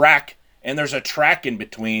there's a track in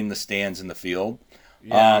between the stands and the field.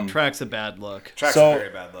 Yeah, track's a bad look. Track's a very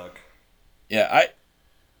bad look. Yeah,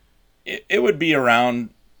 it would be around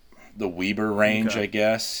the Weber range, I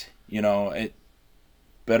guess. It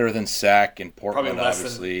better than Sac and Portland, probably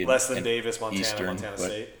obviously. Less than Davis, Montana, Eastern, Montana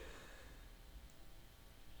State.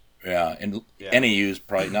 Yeah, and NAU is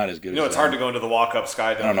probably not as good as it's hard to go into the walk-up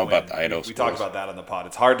Sky Dome. I don't know about the Idaho We talked about that on the pod.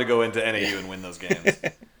 It's hard to go into NAU and win those games.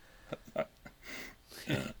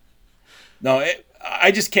 No,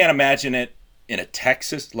 I just can't imagine it in a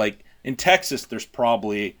Texas. Like, in Texas, there's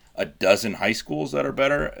probably a dozen high schools that are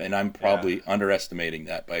better, and I'm probably underestimating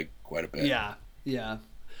that by quite a bit. Yeah.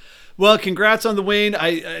 Well, congrats on the win.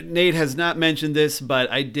 Nate has not mentioned this,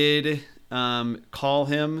 but I did call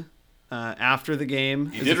him after the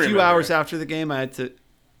game. It was a few hours after the game. I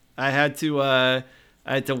had to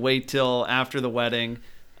wait till after the wedding.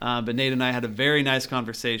 But Nate and I had a very nice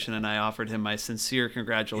conversation, and I offered him my sincere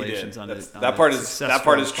congratulations on that part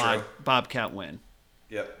is true. Bobcat win.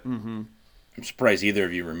 Yep. Mm-hmm. I'm surprised either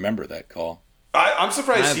of you remember that call. I'm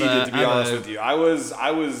surprised he did. To be honest with you, I was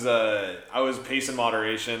pace and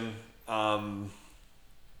moderation.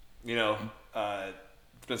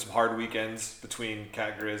 It's been some hard weekends between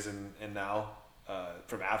Cat Griz and now,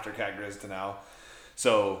 from after Cat Griz to now.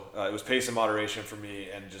 So it was pace and moderation for me,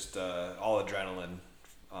 and just all adrenaline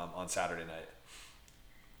on Saturday night.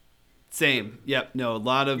 Same. Yep. No. A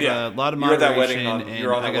lot of moderation. You're at that wedding on, and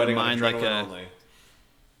you're on that wedding on like adrenaline only.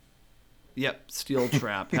 Yep. Steel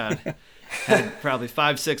trap had probably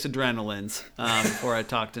 5-6 adrenalines before I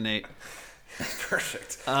talked to Nate.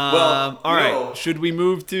 Perfect. All right. Should we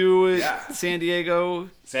move to San Diego?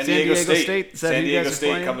 San Diego State. San Diego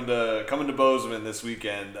State coming to Bozeman this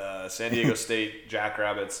weekend. San Diego State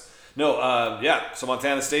Jackrabbits. So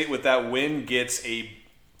Montana State with that win gets a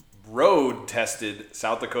road-tested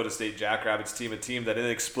South Dakota State Jackrabbits team, a team that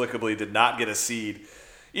inexplicably did not get a seed,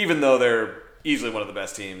 even though they're easily one of the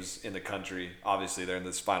best teams in the country. Obviously, they're in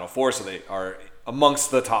this Final Four, so they are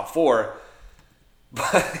amongst the top four.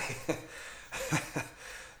 But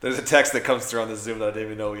there's a text that comes through on the Zoom that I didn't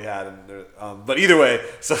even know we had. But either way,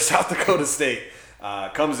 so South Dakota State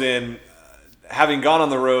comes in, having gone on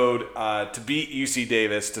the road to beat UC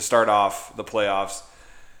Davis to start off the playoffs.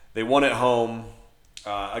 They won at home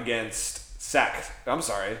against Sac. I'm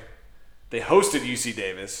sorry. They hosted UC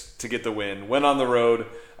Davis to get the win, went on the road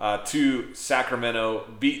to Sacramento,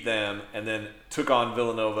 beat them, and then took on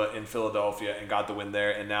Villanova in Philadelphia and got the win there.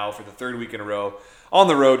 And now for the third week in a row on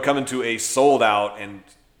the road, coming to a sold-out and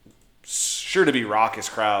sure to be raucous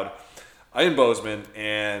crowd in Bozeman.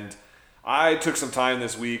 And I took some time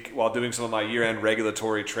this week while doing some of my year-end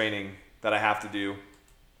regulatory training that I have to do.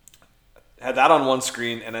 Had that on one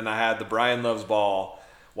screen, and then I had the Brian Loves Ball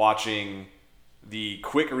watching the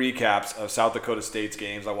quick recaps of South Dakota State's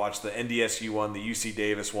games. I watched the NDSU one, the UC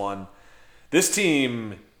Davis one. This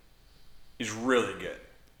team is really good.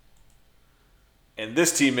 And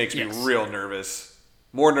this team makes me real nervous.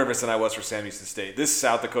 More nervous than I was for Sam Houston State. This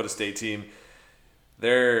South Dakota State team,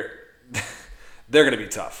 they're going to be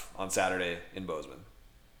tough on Saturday in Bozeman.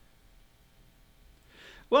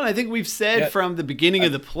 Well, I think we've said from the beginning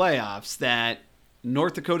of the playoffs that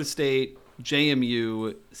North Dakota State,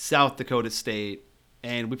 JMU, South Dakota State,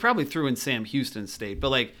 and we probably threw in Sam Houston State, but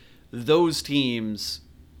like those teams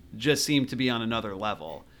just seem to be on another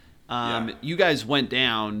level. You guys went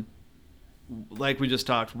down, like we just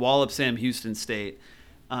talked, wallop Sam Houston State.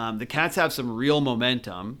 The Cats have some real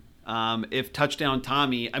momentum. If touchdown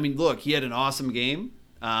Tommy, look, he had an awesome game,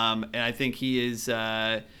 and I think he is.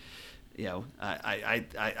 I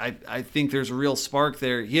think there's a real spark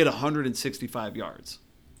there. He had 165 yards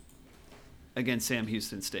against Sam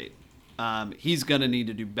Houston State. He's going to need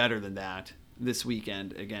to do better than that this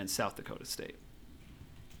weekend against South Dakota State.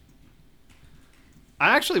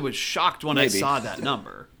 I actually was shocked when I saw that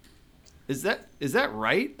number. Is that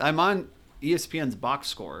right? I'm on ESPN's box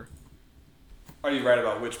score. Are you right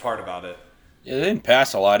about which part about it? Yeah, they didn't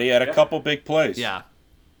pass a lot. He had a couple big plays. Yeah.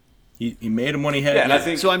 He made them when he had. Yeah, and I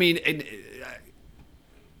think so. I mean,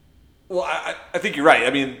 well, I think you're right. I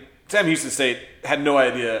mean, Sam Houston State had no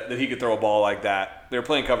idea that he could throw a ball like that. They were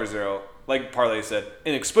playing cover zero, like Parlay said.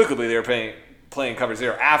 Inexplicably, they were playing cover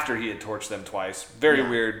zero after he had torched them twice. Very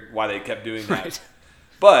weird why they kept doing that. Right.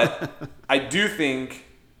 But I do think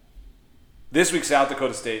this week South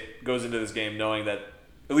Dakota State goes into this game knowing that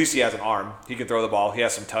at least he has an arm. He can throw the ball. He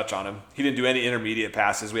has some touch on him. He didn't do any intermediate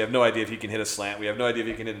passes. We have no idea if he can hit a slant. We have no idea if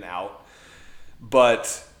he can hit an out.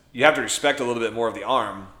 But you have to respect a little bit more of the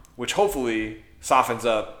arm, which hopefully softens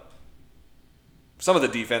up some of the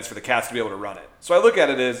defense for the Cats to be able to run it. So I look at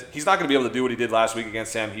it as he's not going to be able to do what he did last week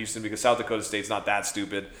against Sam Houston because South Dakota State's not that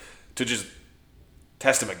stupid to just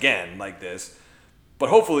test him again like this. But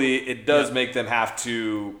hopefully it does make them have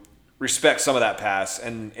to respect some of that pass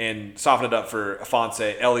and soften it up for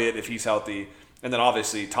Afonso, Elliott if he's healthy, and then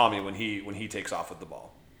obviously Tommy when he takes off with the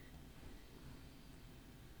ball.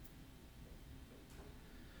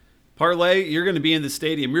 Parlay, you're going to be in the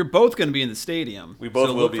stadium. You're both going to be in the stadium. We both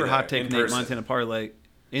so will look be for there, Hot Take in Nate person. Montana Parlay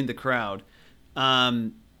in the crowd.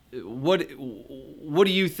 What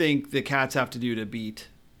do you think the Cats have to do to beat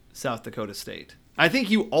South Dakota State? I think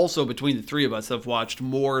you also, between the three of us, have watched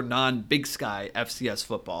more non-Big Sky FCS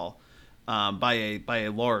football by a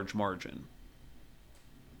large margin.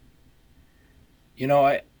 You know,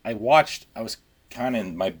 I was kind of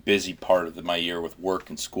in my busy part of my year with work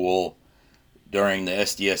and school during the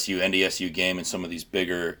SDSU, NDSU game and some of these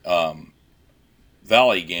bigger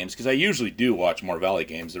Valley games, because I usually do watch more Valley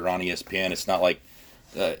games. They're on ESPN. It's not like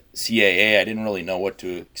CAA. I didn't really know what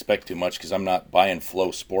to expect too much because I'm not buying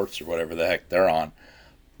Flow Sports or whatever the heck they're on.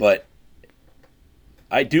 But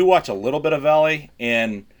I do watch a little bit of Valley,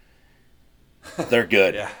 and they're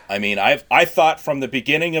good. Yeah. I mean, I thought from the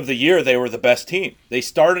beginning of the year they were the best team. They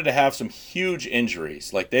started to have some huge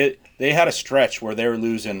injuries. Like they had a stretch where they were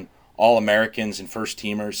losing All-Americans and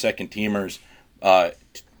first-teamers, second-teamers,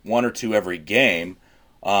 one or two every game.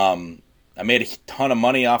 I made a ton of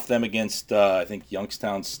money off them against, I think,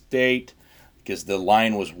 Youngstown State because the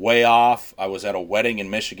line was way off. I was at a wedding in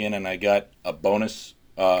Michigan, and I got a bonus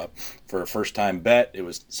for a first-time bet. It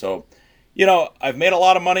was so, I've made a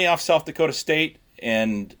lot of money off South Dakota State,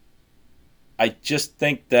 and I just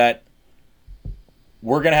think that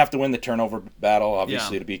we're going to have to win the turnover battle,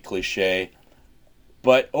 obviously, to be cliche.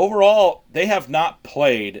 But overall, they have not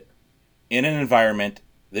played in an environment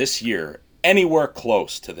this year anywhere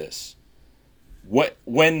close to this.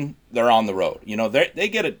 When they're on the road,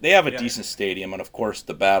 they have a decent stadium, and of course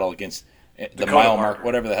the battle against the mile marker,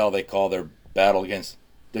 whatever the hell they call their battle against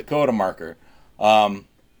Dakota marker,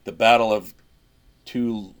 the battle of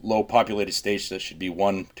two low populated states that should be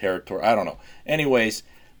one territory. I don't know. Anyways,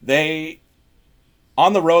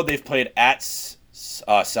 on the road they've played at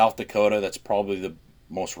South Dakota. That's probably the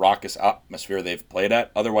most raucous atmosphere they've played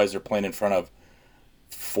at. Otherwise, they're playing in front of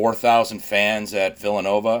 4,000 fans at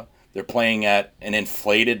Villanova. They're playing at an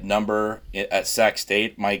inflated number at Sac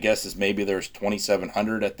State. My guess is maybe there's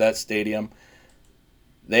 2,700 at that stadium.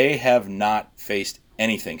 They have not faced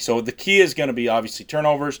anything. So the key is going to be obviously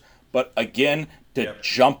turnovers, but again, to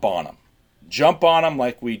jump on them. Jump on them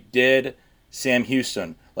like we did Sam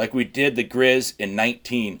Houston, like we did the Griz in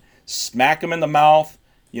 19. Smack them in the mouth,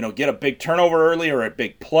 get a big turnover early or a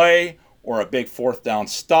big play or a big fourth down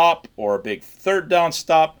stop or a big third down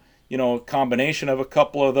stop. A combination of a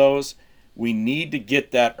couple of those. We need to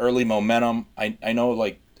get that early momentum. I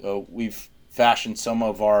know, we've fashioned some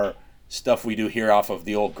of our stuff we do here off of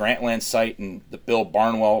the old Grantland site, and the Bill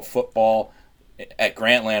Barnwell football at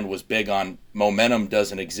Grantland was big on momentum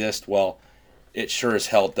doesn't exist. Well, it sure as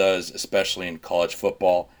hell does, especially in college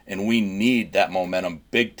football, and we need that momentum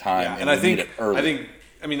big time, and I we think need it early.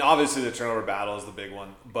 Obviously the turnover battle is the big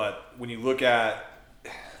one, but when you look at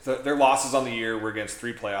their losses on the year were against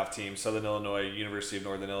three playoff teams: Southern Illinois, University of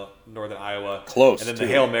Northern Iowa, close, and then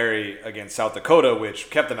the Hail Mary against South Dakota, which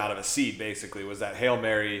kept them out of a seed. Basically, was that Hail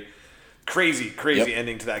Mary crazy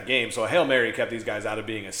ending to that game? So a Hail Mary kept these guys out of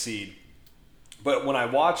being a seed. But when I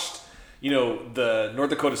watched, the North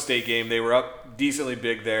Dakota State game, they were up decently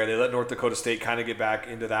big there. They let North Dakota State kind of get back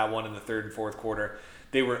into that one in the third and fourth quarter.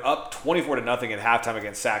 They were up 24-0 at halftime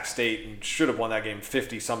against Sac State and should have won that game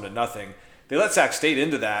 50-0. They let Sac State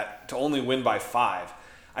into that to only win by 5.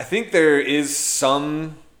 I think there is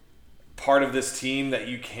some part of this team that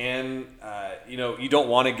you can, you don't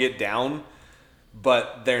want to get down,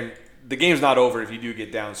 but the game's not over if you do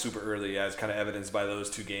get down super early, as kind of evidenced by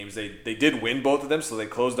those two games. They did win both of them, so they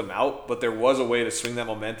closed them out, but there was a way to swing that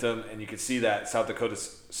momentum, and you could see that South Dakota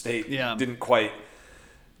State didn't quite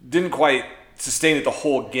sustain it the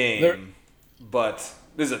whole game. But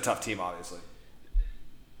this is a tough team, obviously.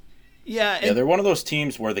 Yeah, they're one of those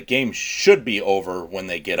teams where the game should be over when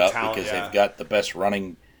they get up because they've got the best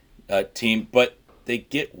running team, but they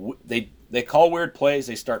call weird plays.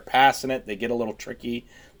 They start passing it. They get a little tricky.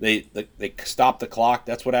 They stop the clock.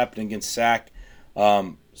 That's what happened against Sac.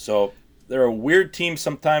 So they're a weird team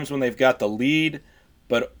sometimes when they've got the lead,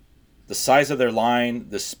 but the size of their line,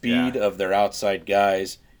 the speed of their outside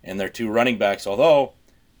guys, and their two running backs, although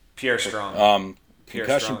Pierre Strong.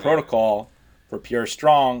 Concussion protocol for Pierre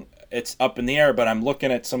Strong, it's up in the air, but I'm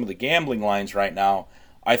looking at some of the gambling lines right now.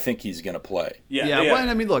 I think he's going to play. Well,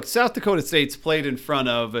 I mean, look, South Dakota State's played in front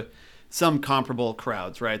of some comparable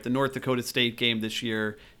crowds, right? The North Dakota State game this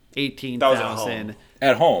year, 18,000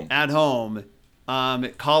 at home.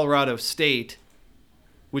 Colorado State,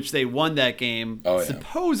 which they won that game,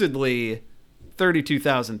 supposedly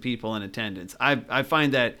 32,000 people in attendance. I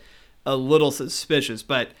find that a little suspicious,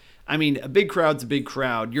 but I mean, a big crowd's a big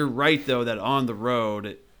crowd. You're right, though, that on the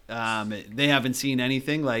road, they haven't seen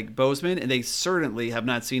anything like Bozeman, and they certainly have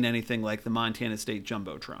not seen anything like the Montana State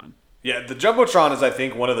Jumbotron. Yeah, the Jumbotron is, I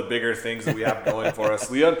think, one of the bigger things that we have going for us.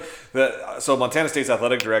 So Montana State's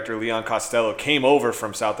athletic director, Leon Costello, came over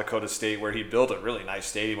from South Dakota State, where he built a really nice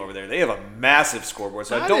stadium over there. They have a massive scoreboard.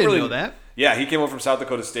 So I don't didn't really know that. Yeah, he came over from South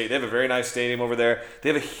Dakota State. They have a very nice stadium over there. They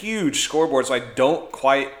have a huge scoreboard, so I don't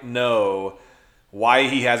quite know why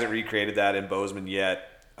he hasn't recreated that in Bozeman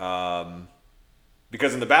yet.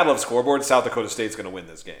 Because in the battle of scoreboards, South Dakota State's going to win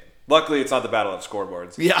this game. Luckily, it's not the battle of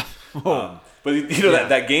scoreboards. Yeah. But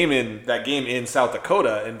that game in South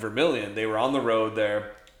Dakota in Vermilion, they were on the road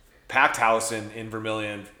there, packed house in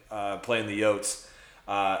Vermilion, playing the Yotes.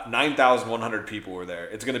 9,100 people were there.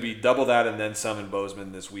 It's going to be double that and then some in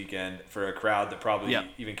Bozeman this weekend for a crowd that probably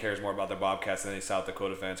even cares more about the Bobcats than any South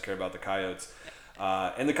Dakota fans care about the Coyotes.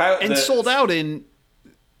 Sold out in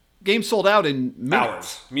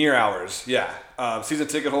minutes. Mere hours. Yeah. Season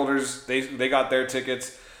ticket holders, they got their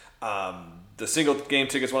tickets. The single game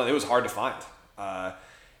tickets, it was hard to find.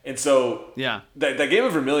 And so that game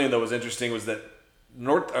of Vermilion, though, was interesting, was that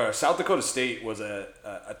South Dakota State was a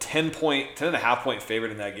 10.5 point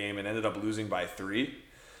favorite in that game and ended up losing by 3.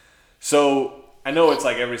 So I know it's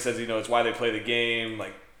like everybody says, it's why they play the game,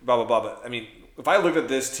 like blah, blah, blah. But I mean, if I look at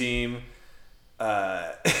this team,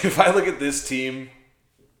 I'm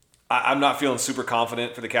not feeling super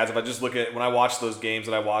confident for the Cats. If I just look at, when I watch those games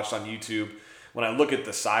that I watched on YouTube, when I look at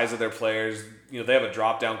the size of their players, they have a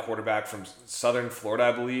drop-down quarterback from Southern Florida,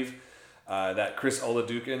 I believe, that Chris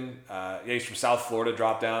Oladukin. He's from South Florida,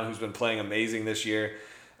 dropped down, who's been playing amazing this year.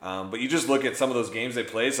 But you just look at some of those games they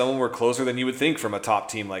played, some of them were closer than you would think from a top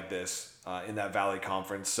team like this in that Valley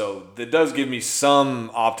Conference. So that does give me some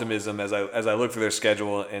optimism as I look through their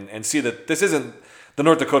schedule and see that this isn't the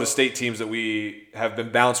North Dakota State teams that we have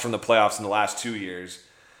been bounced from the playoffs in the last 2 years,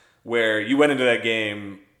 where you went into that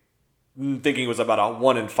game thinking it was about a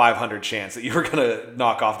 1 in 500 chance that you were going to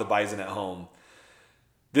knock off the Bison at home.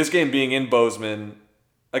 This game being in Bozeman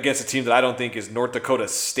against a team that I don't think is North Dakota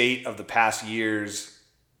State of the past year's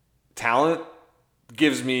talent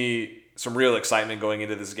gives me some real excitement going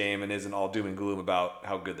into this game and isn't all doom and gloom about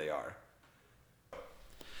how good they are.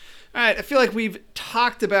 All right, I feel like we've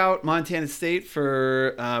talked about Montana State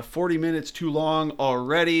for 40 minutes too long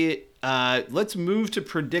already. Let's move to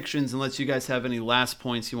predictions unless you guys have any last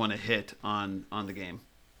points you want to hit on the game.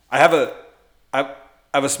 I have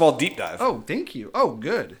a small deep dive. Oh, thank you. Oh,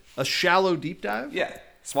 good. A shallow deep dive? Yeah,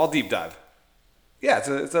 small deep dive. Yeah, it's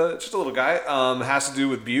just a little guy. Has to do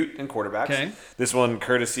with Butte and quarterbacks. Okay. This one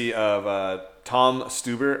courtesy of Tom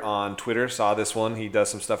Stuber on Twitter. Saw this one. He does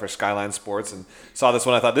some stuff for Skyline Sports and saw this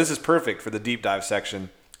one. I thought this is perfect for the deep dive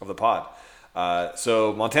section of the pod.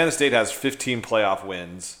 So Montana State has 15 playoff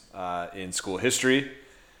wins in school history.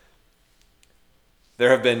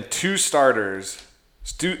 There have been two starting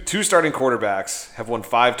quarterbacks have won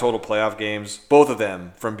 5 total playoff games, both of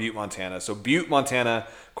them from Butte, Montana. So Butte, Montana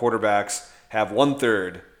quarterbacks have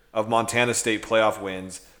 1/3 of Montana State playoff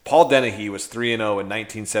wins. Paul Dennehy was 3-0 in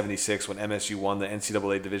 1976 when MSU won the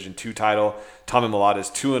NCAA Division II title. Tommy Mellott is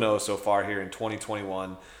 2-0 so far here in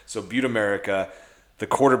 2021. So Butte America, the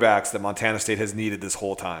quarterbacks that Montana State has needed this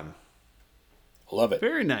whole time. I love it.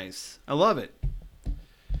 Very nice. I love it.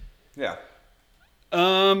 Yeah.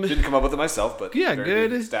 Didn't come up with it myself, but yeah,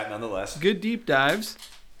 good stat nonetheless. Good deep dives.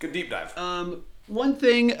 Good deep dive. One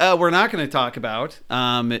thing we're not going to talk about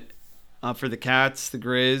for the Cats, the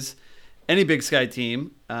Griz, any Big Sky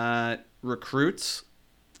team, recruits,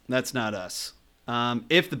 that's not us.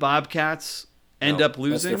 If the Bobcats end up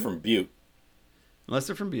losing... Unless they're from Butte. Unless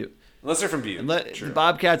they're from Butte. Sure. The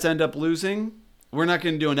Bobcats end up losing, we're not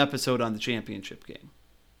going to do an episode on the championship game.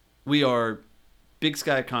 We are Big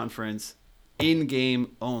Sky Conference,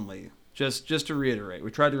 in-game only. Just to reiterate.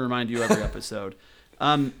 We try to remind you every episode.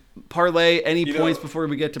 Parlay, any points before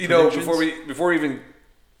we get to predictions? Before we even...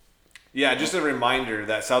 Yeah, just a reminder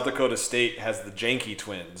that South Dakota State has the Janke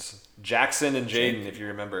twins, Jackson and Jaden, if you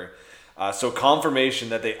remember. So confirmation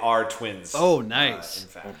that they are twins. Oh, nice. In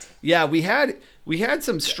fact. Yeah, we had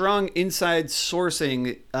some strong inside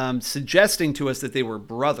sourcing suggesting to us that they were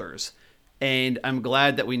brothers, and I'm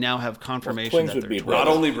glad that we now have confirmation that they're twins. Not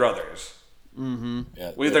only brothers. Mm-hmm.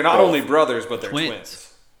 Yeah, they're not only brothers, but they're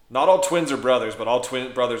twins. Not all twins are brothers, but all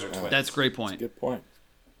brothers are twins. That's a great point. That's a good point.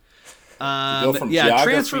 Go from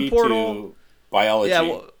geography transfer portal to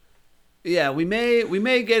biology. We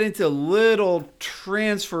may get into a little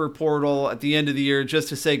transfer portal at the end of the year just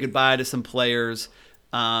to say goodbye to some players.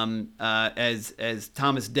 As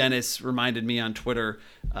Thomas Dennis reminded me on Twitter,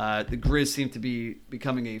 the Griz seem to be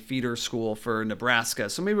becoming a feeder school for Nebraska,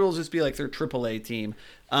 so maybe we'll just be like their AAA team.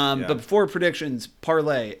 But before predictions,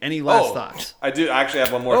 Parlay, any last thoughts? I do actually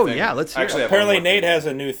have one more thing. Oh yeah, let's hear it. Apparently Nate has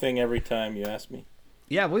a new thing every time you ask me.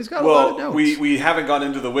 Yeah, well, he's got a lot of notes. We haven't gone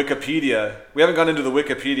into the Wikipedia. We haven't gone into the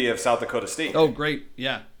Wikipedia of South Dakota State. Oh, great.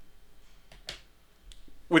 Yeah.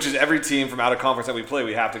 Which is every team from out of conference that we play,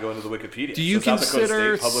 we have to go into the Wikipedia. Do you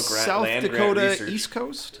consider South Dakota East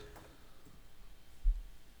Coast?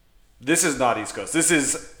 This is not East Coast. This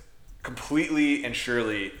is completely and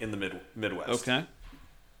surely in the Midwest. Okay.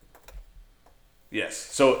 Yes.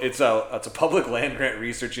 So it's a public land grant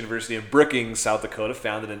research university in Brookings, South Dakota,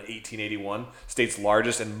 founded in 1881, state's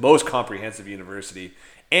largest and most comprehensive university,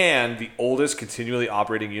 and the oldest continually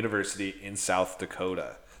operating university in South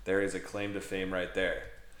Dakota. There is a claim to fame right there.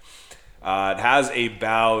 It has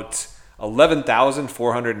about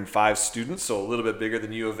 11,405 students, so a little bit bigger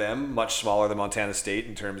than U of M, much smaller than Montana State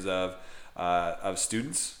in terms of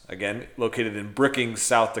students. Again, located in Brookings,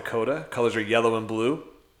 South Dakota. Colors are yellow and blue.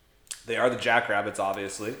 They are the Jackrabbits,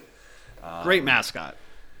 obviously. Great mascot.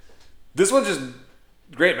 This one's just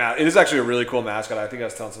great. It is actually a really cool mascot. I think I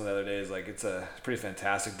was telling someone the other day. It's pretty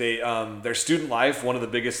fantastic. They their student life. One of the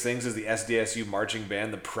biggest things is the SDSU marching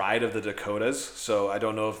band, the pride of the Dakotas. So I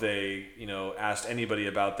don't know if they asked anybody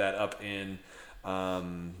about that up in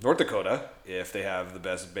North Dakota if they have the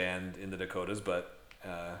best band in the Dakotas, but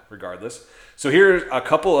regardless. So here's a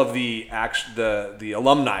couple of the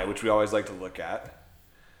alumni, which we always like to look at.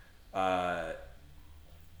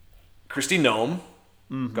 Christy Nome,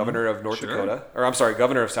 governor of Dakota, or I'm sorry,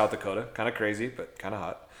 governor of South Dakota. Kind of crazy, but kind of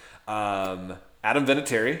hot. Adam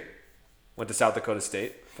Vinatieri went to South Dakota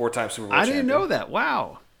State, 4-time Super Bowl champion. I didn't know that.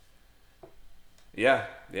 Wow. Yeah.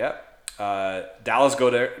 Dallas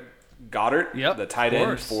Goddard, the tight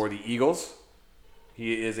end for the Eagles.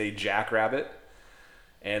 He is a Jackrabbit.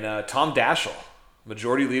 And Tom Daschle,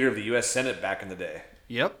 majority leader of the U.S. Senate back in the day.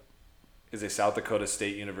 Yep. Is a South Dakota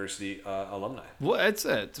State University alumni. Well, it's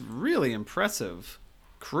a really impressive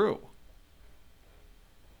crew.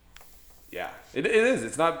 Yeah, it is.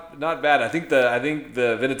 It's not bad. I think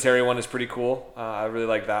the Vinatieri one is pretty cool. I really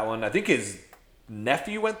like that one. I think his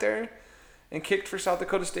nephew went there and kicked for South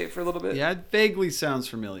Dakota State for a little bit. Yeah, it vaguely sounds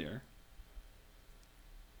familiar.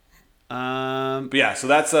 But yeah, so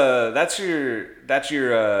that's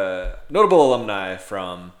your notable alumni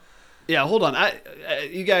from. Yeah, hold on.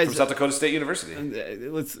 You guys from South Dakota State University.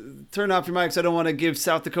 Let's turn off your mics. I don't want to give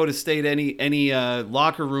South Dakota State any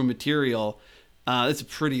locker room material. That's a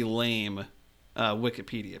pretty lame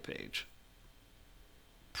Wikipedia page.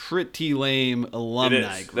 Pretty lame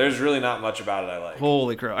alumni. It is. There's really not much about it I like.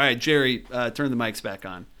 Holy crap! All right, Jerry, turn the mics back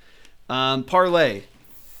on. Parlay.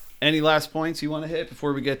 Any last points you want to hit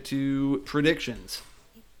before we get to predictions?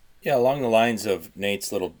 Yeah, along the lines of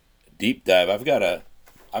Nate's little deep dive, I've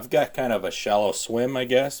got kind of a shallow swim, I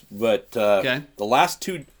guess, but okay. the last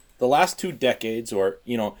two decades, or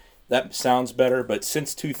that sounds better, but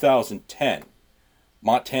since 2010,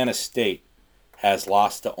 Montana State has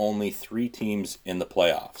lost to only 3 teams in the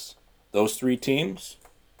playoffs. Those 3 teams: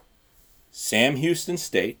 Sam Houston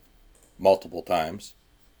State, multiple times.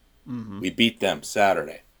 Mm-hmm. We beat them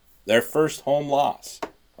Saturday. Their first home loss.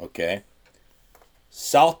 Okay.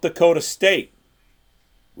 South Dakota State.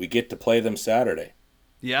 We get to play them Saturday.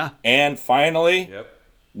 Yeah. And finally,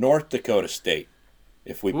 North Dakota State.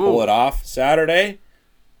 If we pull it off Saturday,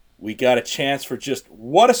 we got a chance for just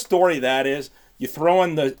what a story that is. You throw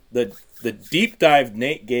in the deep dive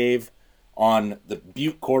Nate gave on the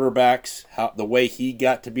Butte quarterbacks, how the way he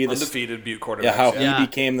got to be the undefeated Butte quarterback. how he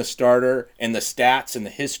became the starter, and the stats and the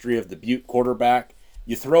history of the Butte quarterback.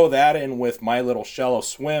 You throw that in with my little shallow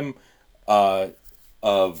swim of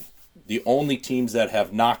the only teams that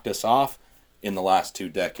have knocked us off in the last 2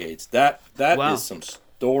 decades. That is some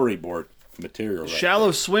storyboard material.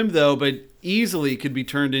 Shallow swim, though, but easily could be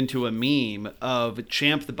turned into a meme of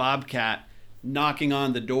Champ the Bobcat knocking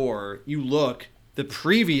on the door. You look, the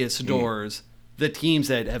previous doors, the teams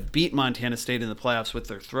that have beat Montana State in the playoffs with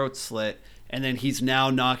their throats slit, and then he's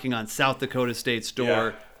now knocking on South Dakota State's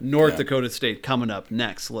door. North Dakota State coming up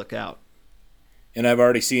next. Look out. And I've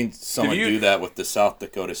already seen someone do that with the South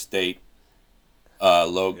Dakota State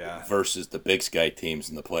logo versus the Big Sky teams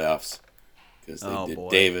in the playoffs. Because they did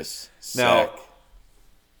Davis, Sack.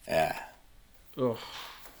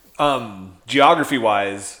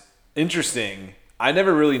 Geography-wise, interesting. I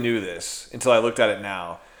never really knew this until I looked at it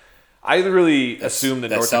now. I really assumed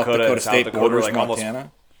that North Dakota and South Dakota borders like Montana?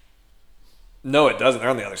 almost. No, it doesn't.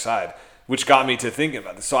 They're on the other side, which got me to thinking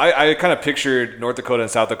about this. So I kind of pictured North Dakota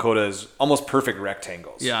and South Dakota as almost perfect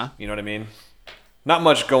rectangles. Yeah. You know what I mean? Not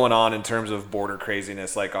much going on in terms of border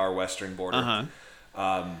craziness like our western border.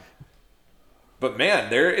 But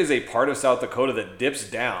man, there is a part of South Dakota that dips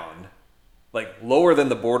down, like lower than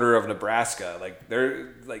the border of Nebraska. Like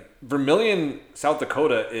Vermilion, South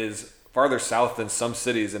Dakota is farther south than some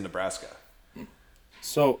cities in Nebraska.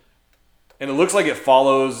 So, and it looks like it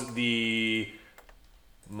follows the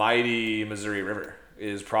mighty Missouri River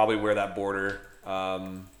is probably where that border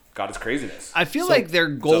got its craziness. I feel like their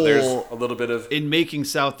goal there's a little bit of in making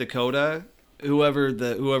South Dakota,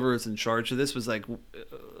 whoever is in charge of this was like,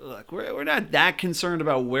 look, we're not that concerned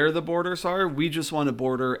about where the borders are. We just want to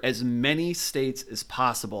border as many states as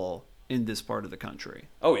possible in this part of the country.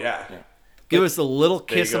 Oh yeah. Give us a little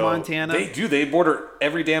kiss of Montana. They do. They border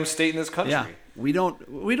every damn state in this country. Yeah. We don't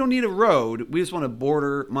need a road. We just want to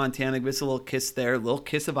border Montana. Give us a little kiss there, a little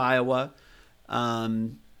kiss of Iowa.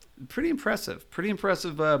 Pretty impressive. Pretty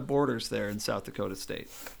impressive borders there in South Dakota State.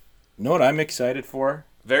 You know what I'm excited for?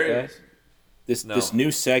 Very. This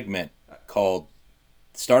new segment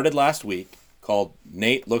started last week called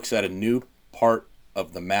Nate Looks at a New Part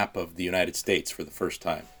of the Map of the United States for the first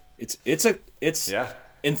time. It's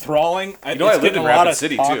enthralling. I lived in Rapid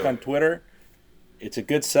City too on Twitter. It's a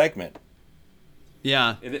good segment.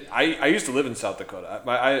 Yeah. I used to live in South Dakota.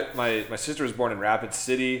 My sister was born in Rapid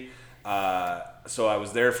City, so I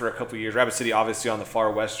was there for a couple of years. Rapid City, obviously on the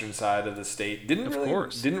far western side of the state.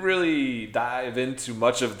 Didn't really dive into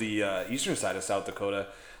much of the eastern side of South Dakota,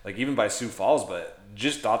 like even by Sioux Falls, but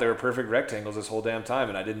just thought they were perfect rectangles this whole damn time,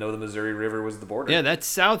 and I didn't know the Missouri River was the border. Yeah, that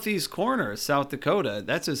southeast corner of South Dakota,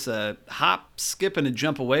 that's just a hop, skip, and a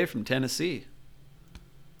jump away from Tennessee.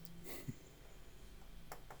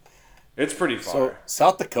 It's pretty far. So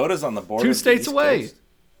South Dakota's on the border. 2 states away. Coast.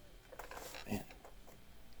 Man.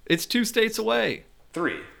 It's 2 states away.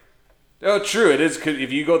 3. Oh, true. It is.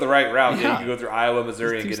 If you go the right route, you can go through Iowa,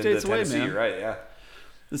 Missouri, and get into Tennessee. Away, right? Yeah.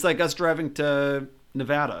 It's like us driving to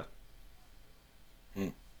Nevada.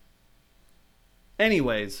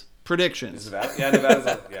 Anyways, predictions. Nevada? Yeah,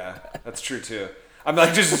 Nevada's. Yeah, that's true too. I'm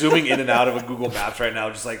like just zooming in and out of a Google Maps right now,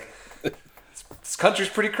 just like this country's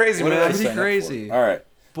pretty crazy, man. Pretty crazy. All right.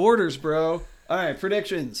 Borders, bro. All right,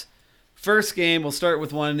 predictions. First game, we'll start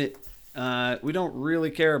with one we don't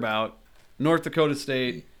really care about. North Dakota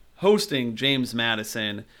State hosting James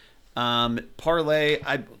Madison. Parlay,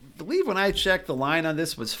 I believe when I checked, the line on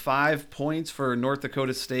this was 5 points for North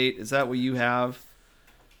Dakota State. Is that what you have?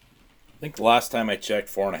 I think the last time I checked,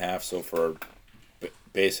 4.5. So for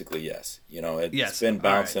basically, yes. It's been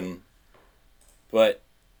bouncing. Right. But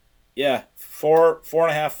yeah,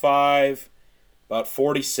 4.5, 5. About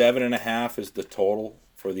 47.5 is the total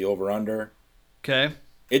for the over/under. Okay.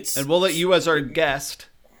 And we'll let you as our guest.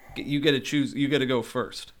 You get to choose. You get to go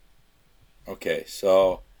first. Okay,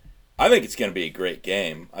 so I think it's going to be a great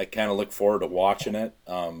game. I kind of look forward to watching it.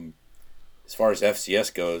 As far as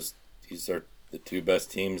FCS goes, these are the 2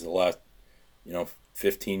 best teams the last,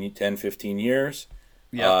 15 years.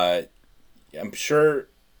 Yeah. I'm sure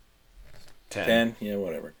 10,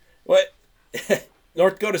 whatever. What?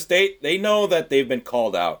 North Dakota State, they know that they've been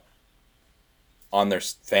called out on their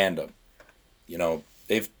fandom.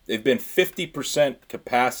 They've been 50%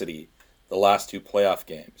 capacity the last 2 playoff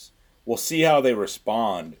games. We'll see how they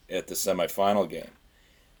respond at the semifinal game.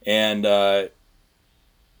 And I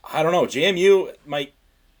don't know, JMU might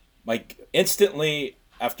instantly,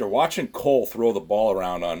 after watching Cole throw the ball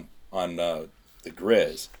around on the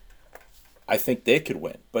Griz, I think they could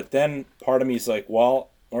win. But then part of me is like, well,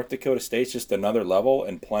 North Dakota State's just another level,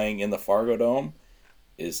 and playing in the Fargo Dome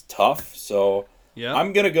is tough. So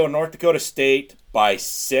I'm going to go North Dakota State by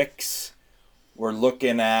 6. We're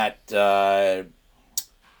looking at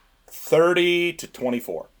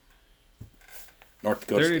 30-24. North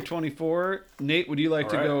Dakota 30-24. Nate, would you like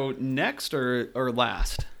to go next or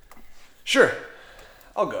last? Sure.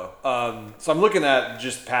 I'll go. So I'm looking at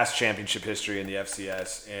just past championship history in the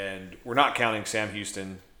FCS, and we're not counting Sam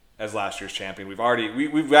Houston as last year's champion. We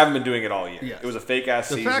haven't been doing it all year. Yes. It was a fake ass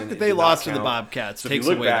season. The fact that they lost to the Bobcats takes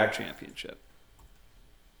away their championship.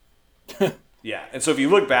 Yeah, and so if you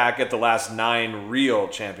look back at the last 9 real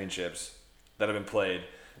championships that have been played,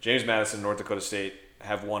 James Madison, North Dakota State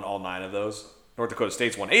have won all 9 of those. North Dakota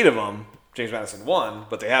State's won 8 of them. James Madison won,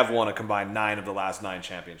 but they have won a combined 9 of the last 9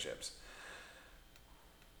 championships.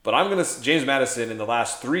 But James Madison in the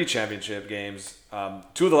last 3 championship games,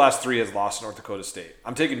 2 of the last 3 has lost to North Dakota State.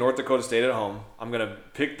 I'm taking North Dakota State at home. I'm going to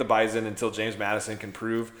pick the Bison until James Madison can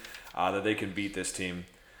prove that they can beat this team.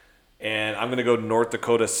 And I'm going to go North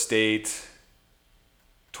Dakota State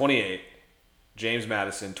 28, James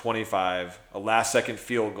Madison 25, a last-second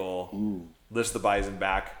field goal lifts the Bison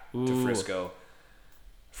back to Frisco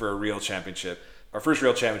for a real championship. Our first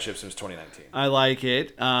real championship since 2019. I like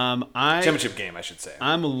it. Championship game, I should say.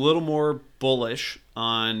 I'm a little more bullish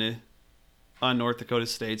on North Dakota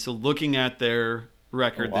State. So looking at their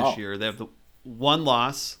record this year, they have the 1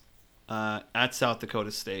 loss at South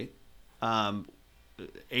Dakota State,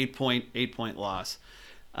 8-point loss.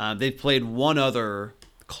 They've played 1 other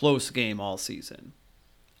close game all season.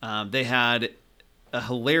 They had a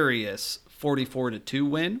hilarious 44-2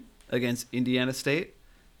 win against Indiana State.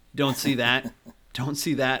 Don't see that. Don't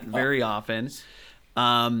see that very often.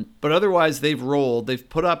 But otherwise, they've rolled. They've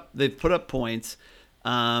put up points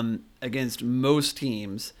against most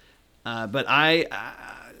teams. But I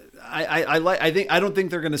don't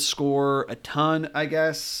think they're going to score a ton, I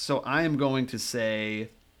guess. So I am going to say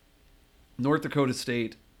North Dakota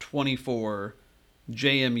State 24,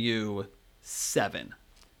 JMU 7.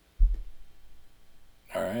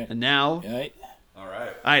 All right. And now, all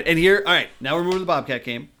right. And here, all right. Now we're moving to the Bobcat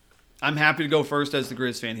game. I'm happy to go first as the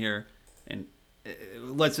Griz fan here, and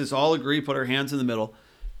let's just all agree, put our hands in the middle.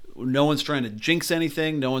 No one's trying to jinx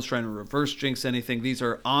anything. No one's trying to reverse jinx anything. These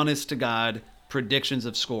are honest to God predictions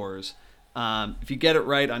of scores. If you get it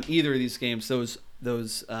right on either of these games, those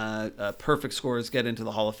perfect scores get into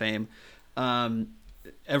the Hall of Fame.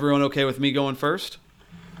 Everyone okay with me going first?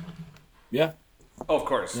 Yeah. Oh, of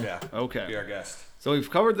course. Yeah. Okay. Be our guest. So we've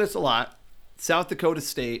covered this a lot. South Dakota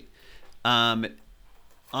State,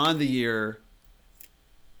 on the year,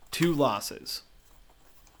 2 losses.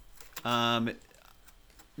 Not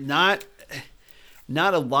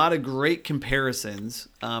a lot of great comparisons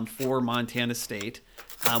for Montana State.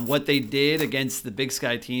 What they did against the Big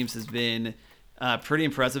Sky teams has been pretty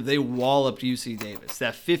impressive. They walloped UC Davis.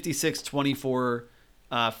 That 56-24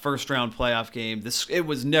 first-round playoff game, it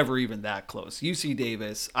was never even that close. UC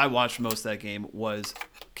Davis, I watched most of that game, was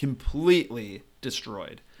completely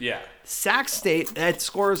destroyed. Yeah. Sac State, that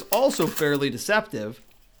score is also fairly deceptive.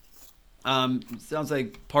 Sounds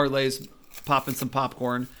like Parlay's popping some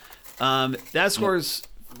popcorn. That score's...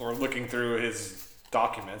 Or looking through his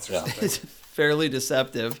documents or something. It's fairly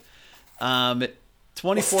deceptive.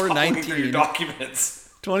 24-19. Documents.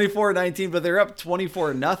 24-19, but they're up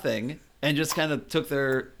 24-0 and just kind of took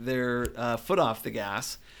their foot off the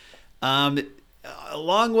gas. A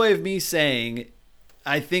long way of me saying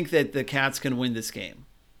I think that the Cats can win this game.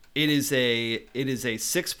 It is a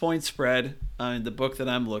 6-point spread in the book that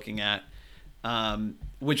I'm looking at,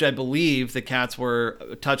 which I believe the Cats were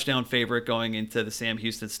a touchdown favorite going into the Sam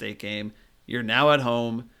Houston State game. You're now at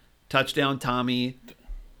home. Touchdown Tommy.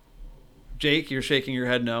 Jake, you're shaking your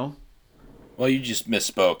head no. Well, you just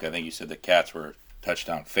misspoke. I think you said the Cats were a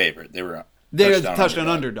touchdown favorite. They're a touchdown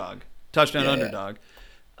underdog. Touchdown underdog.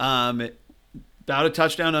 About a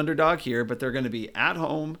touchdown underdog here, but they're going to be at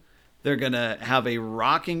home. They're going to have a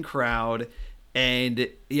rocking crowd. And,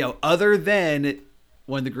 other than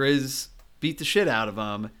when the Griz beat the shit out of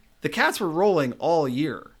them, the Cats were rolling all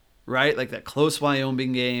year, right? Like that close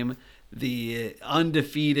Wyoming game, the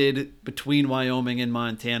undefeated between Wyoming and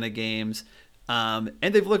Montana games. And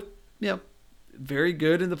they've looked, very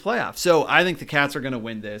good in the playoffs. So I think the Cats are going to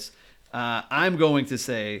win this. I'm going to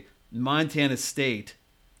say Montana State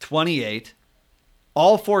 28.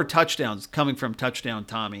 All 4 touchdowns coming from touchdown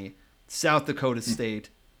Tommy. South Dakota State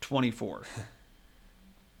 24.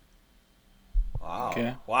 Wow.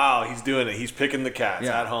 Okay. Wow, he's doing it. He's picking the Cats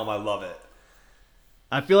at home. I love it.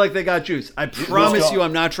 I feel like they got juice. I promise you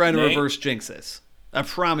I'm not trying to reverse jinx this. I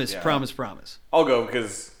promise. I'll go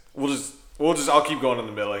because we'll I'll keep going in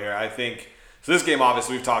the middle here. I think so. This game,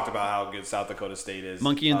 obviously, we've talked about how good South Dakota State is.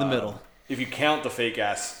 Monkey in the middle. If you count the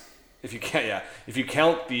if you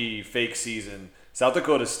count the fake season, South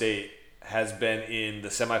Dakota State has been in the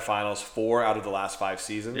semifinals 4 out of the last 5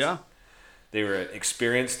 seasons. Yeah. They were an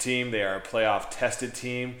experienced team. They are a playoff-tested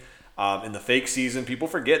team. In the fake season, people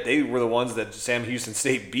forget they were the ones that Sam Houston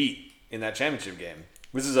State beat in that championship game.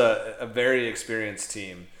 This is a very experienced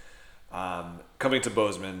team coming to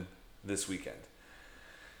Bozeman this weekend.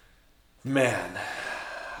 Man,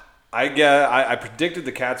 I predicted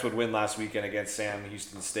the Cats would win last weekend against Sam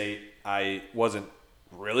Houston State. I wasn't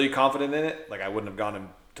really confident in it. Like, I wouldn't have gone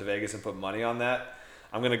to Vegas and put money on that.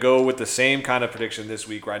 I'm going to go with the same kind of prediction this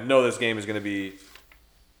week where I know this game is going to be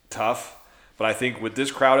tough. But I think with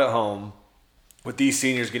this crowd at home, with these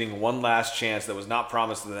seniors getting one last chance that was not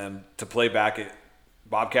promised to them to play back at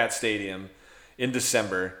Bobcat Stadium in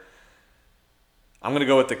December, I'm going to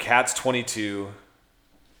go with the Cats 22,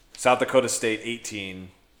 South Dakota State 18.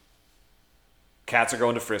 Cats are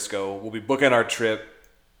going to Frisco. We'll be booking our trip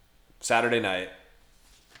Saturday night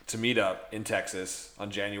to meet up in Texas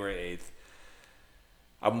on January 8th.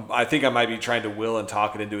 I think I might be trying to will and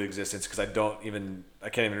talk it into existence because I can't even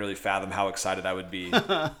really fathom how excited I would be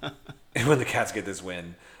when the Cats get this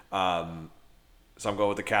win. So I'm going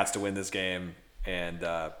with the Cats to win this game and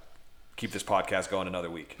keep this podcast going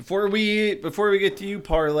another week. Before we get to you,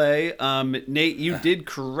 Parlay, Nate, you did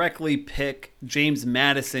correctly pick James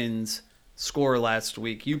Madison's score last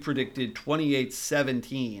week. You predicted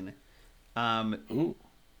 28-17. Ooh.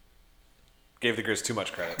 Gave the Griz too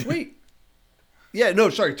much credit. Wait. Yeah, no,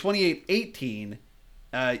 sorry, 28-18.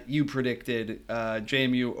 You predicted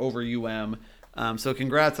JMU over UM. So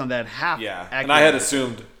congrats on that half. Yeah, accurate. and I had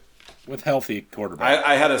assumed with healthy quarterback.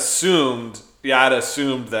 I had assumed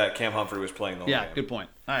that Cam Humphrey was playing the whole game. Yeah, good point.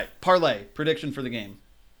 All right, Parlay, prediction for the game.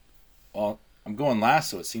 Well, I'm going last,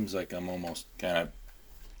 so it seems like I'm almost kind of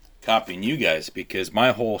copying you guys because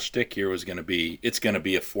my whole shtick here was going to be it's going to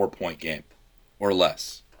be a 4-point game or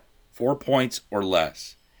less. 4 points or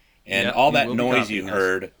less. And yep, all that noise you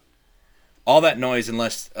heard, all that noise,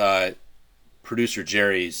 unless producer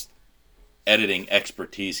Jerry's editing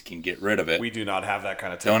expertise can get rid of it. We do not have that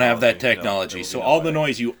kind of technology. Don't have that technology. No, so all the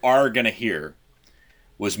noise you are going to hear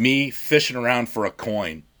was me fishing around for a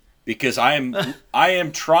coin because I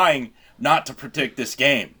am trying not to predict this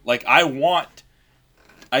game. Like I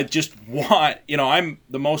just want, I'm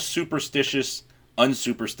the most superstitious,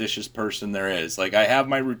 unsuperstitious person there is. Like I have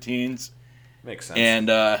my routines. Makes sense. And,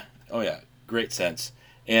 oh yeah, great sense.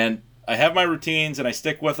 And I have my routines and I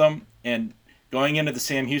stick with them. And going into the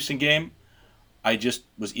Sam Houston game, I just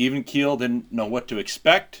was even keeled, didn't know what to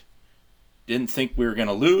expect. Didn't think we were going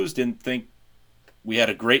to lose. Didn't think we had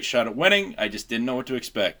a great shot at winning. I just didn't know what to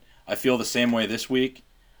expect. I feel the same way this week.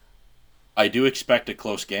 I do expect a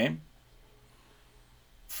close game.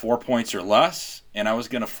 4 points or less. And I was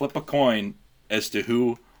going to flip a coin as to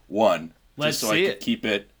who won. Let's just so see I could keep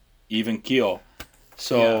it even keel.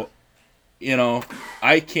 So,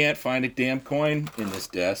 I can't find a damn coin in this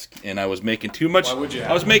desk, and I was making too much. Why would you?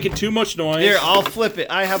 I was making too much noise. Here, I'll flip it.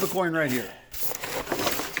 I have a coin right here.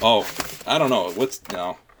 Oh, I don't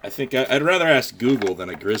know. I think I'd rather ask Google than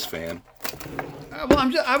a Griz fan.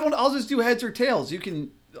 Well, I'll just do heads or tails. You can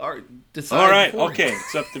decide. All right, beforehand. okay.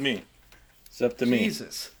 It's up to me. It's up to me.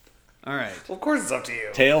 Jesus. All right. Well, of course it's up to you.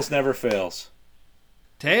 Tails never fails.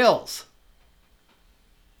 Tails.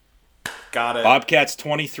 Got it. Bobcats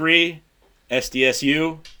 23,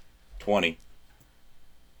 SDSU 20.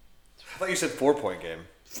 I thought you said 4-point game.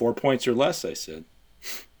 4 points or less, I said.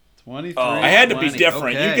 23. I had to be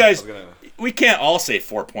different. Okay. You guys, we can't all say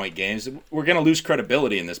 4-point games. We're going to lose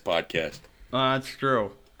credibility in this podcast. That's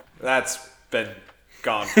true. That's been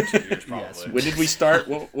gone for 2 years, probably. Yes. When did we start?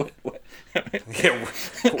 What? Yeah,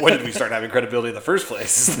 when did we start having credibility in the first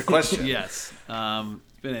place is the question. Yes.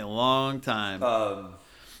 It's been a long time.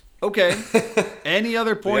 Okay. Any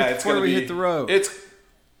other points before we hit the road?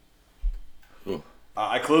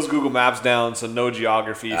 I closed Google Maps down, so no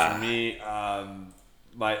geography for me.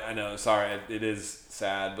 I know, sorry, it is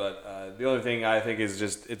sad, but the only thing I think is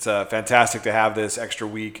just it's fantastic to have this extra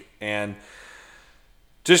week, and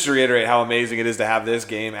just to reiterate how amazing it is to have this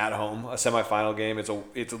game at home, a semifinal game.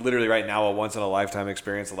 It's literally right now a once in a lifetime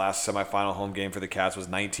experience. The last semifinal home game for the Cats was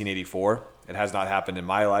 1984. It has not happened in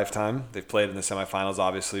my lifetime. They've played in the semifinals,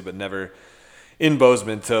 obviously, but never in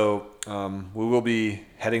Bozeman. So we will be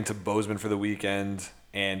heading to Bozeman for the weekend,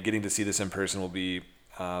 and getting to see this in person will be,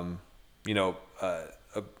 a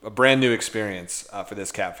brand new experience for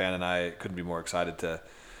this Cat fan, and I couldn't be more excited to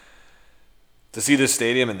see this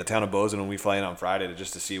stadium in the town of Bozeman when we fly in on Friday, to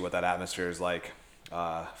see what that atmosphere is like.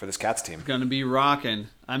 for this Cats team. Going to be rocking.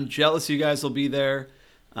 I'm jealous you guys will be there.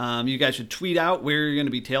 You guys should tweet out where you're going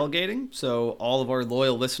to be tailgating so all of our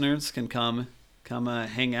loyal listeners can come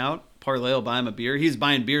hang out. Parlay will buy him a beer. He's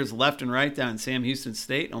buying beers left and right down in Sam Houston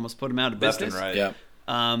State. Almost put him out of business. Left and right.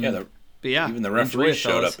 Yeah. But yeah, even the referee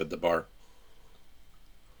showed up at the bar.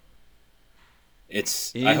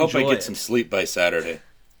 I hope I get some sleep by Saturday.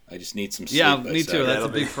 I just need some sleep. Yeah, by me Saturday. too. That's a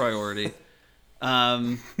big priority.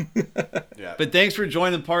 Yeah. But thanks for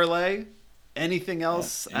joining Parlay. Anything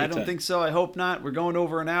else? Yeah, I don't think so. I hope not. We're going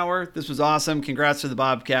over an hour. This was awesome. Congrats to the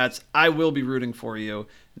Bobcats. I will be rooting for you.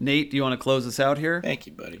 Nate, do you want to close us out here? Thank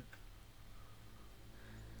you, buddy.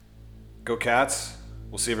 Go Cats.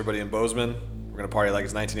 We'll see everybody in Bozeman. We're going to party like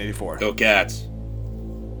it's 1984. Go Cats.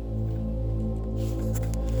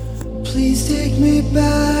 Please take me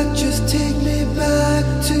back, just take me back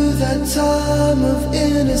to that time of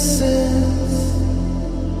innocence.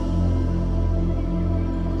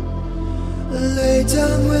 Lay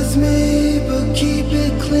down with me, but keep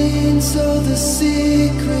it clean so the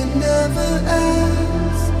secret never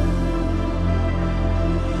ends.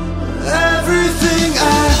 Everything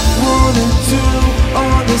I wanna do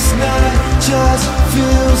on this night just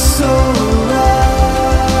feels so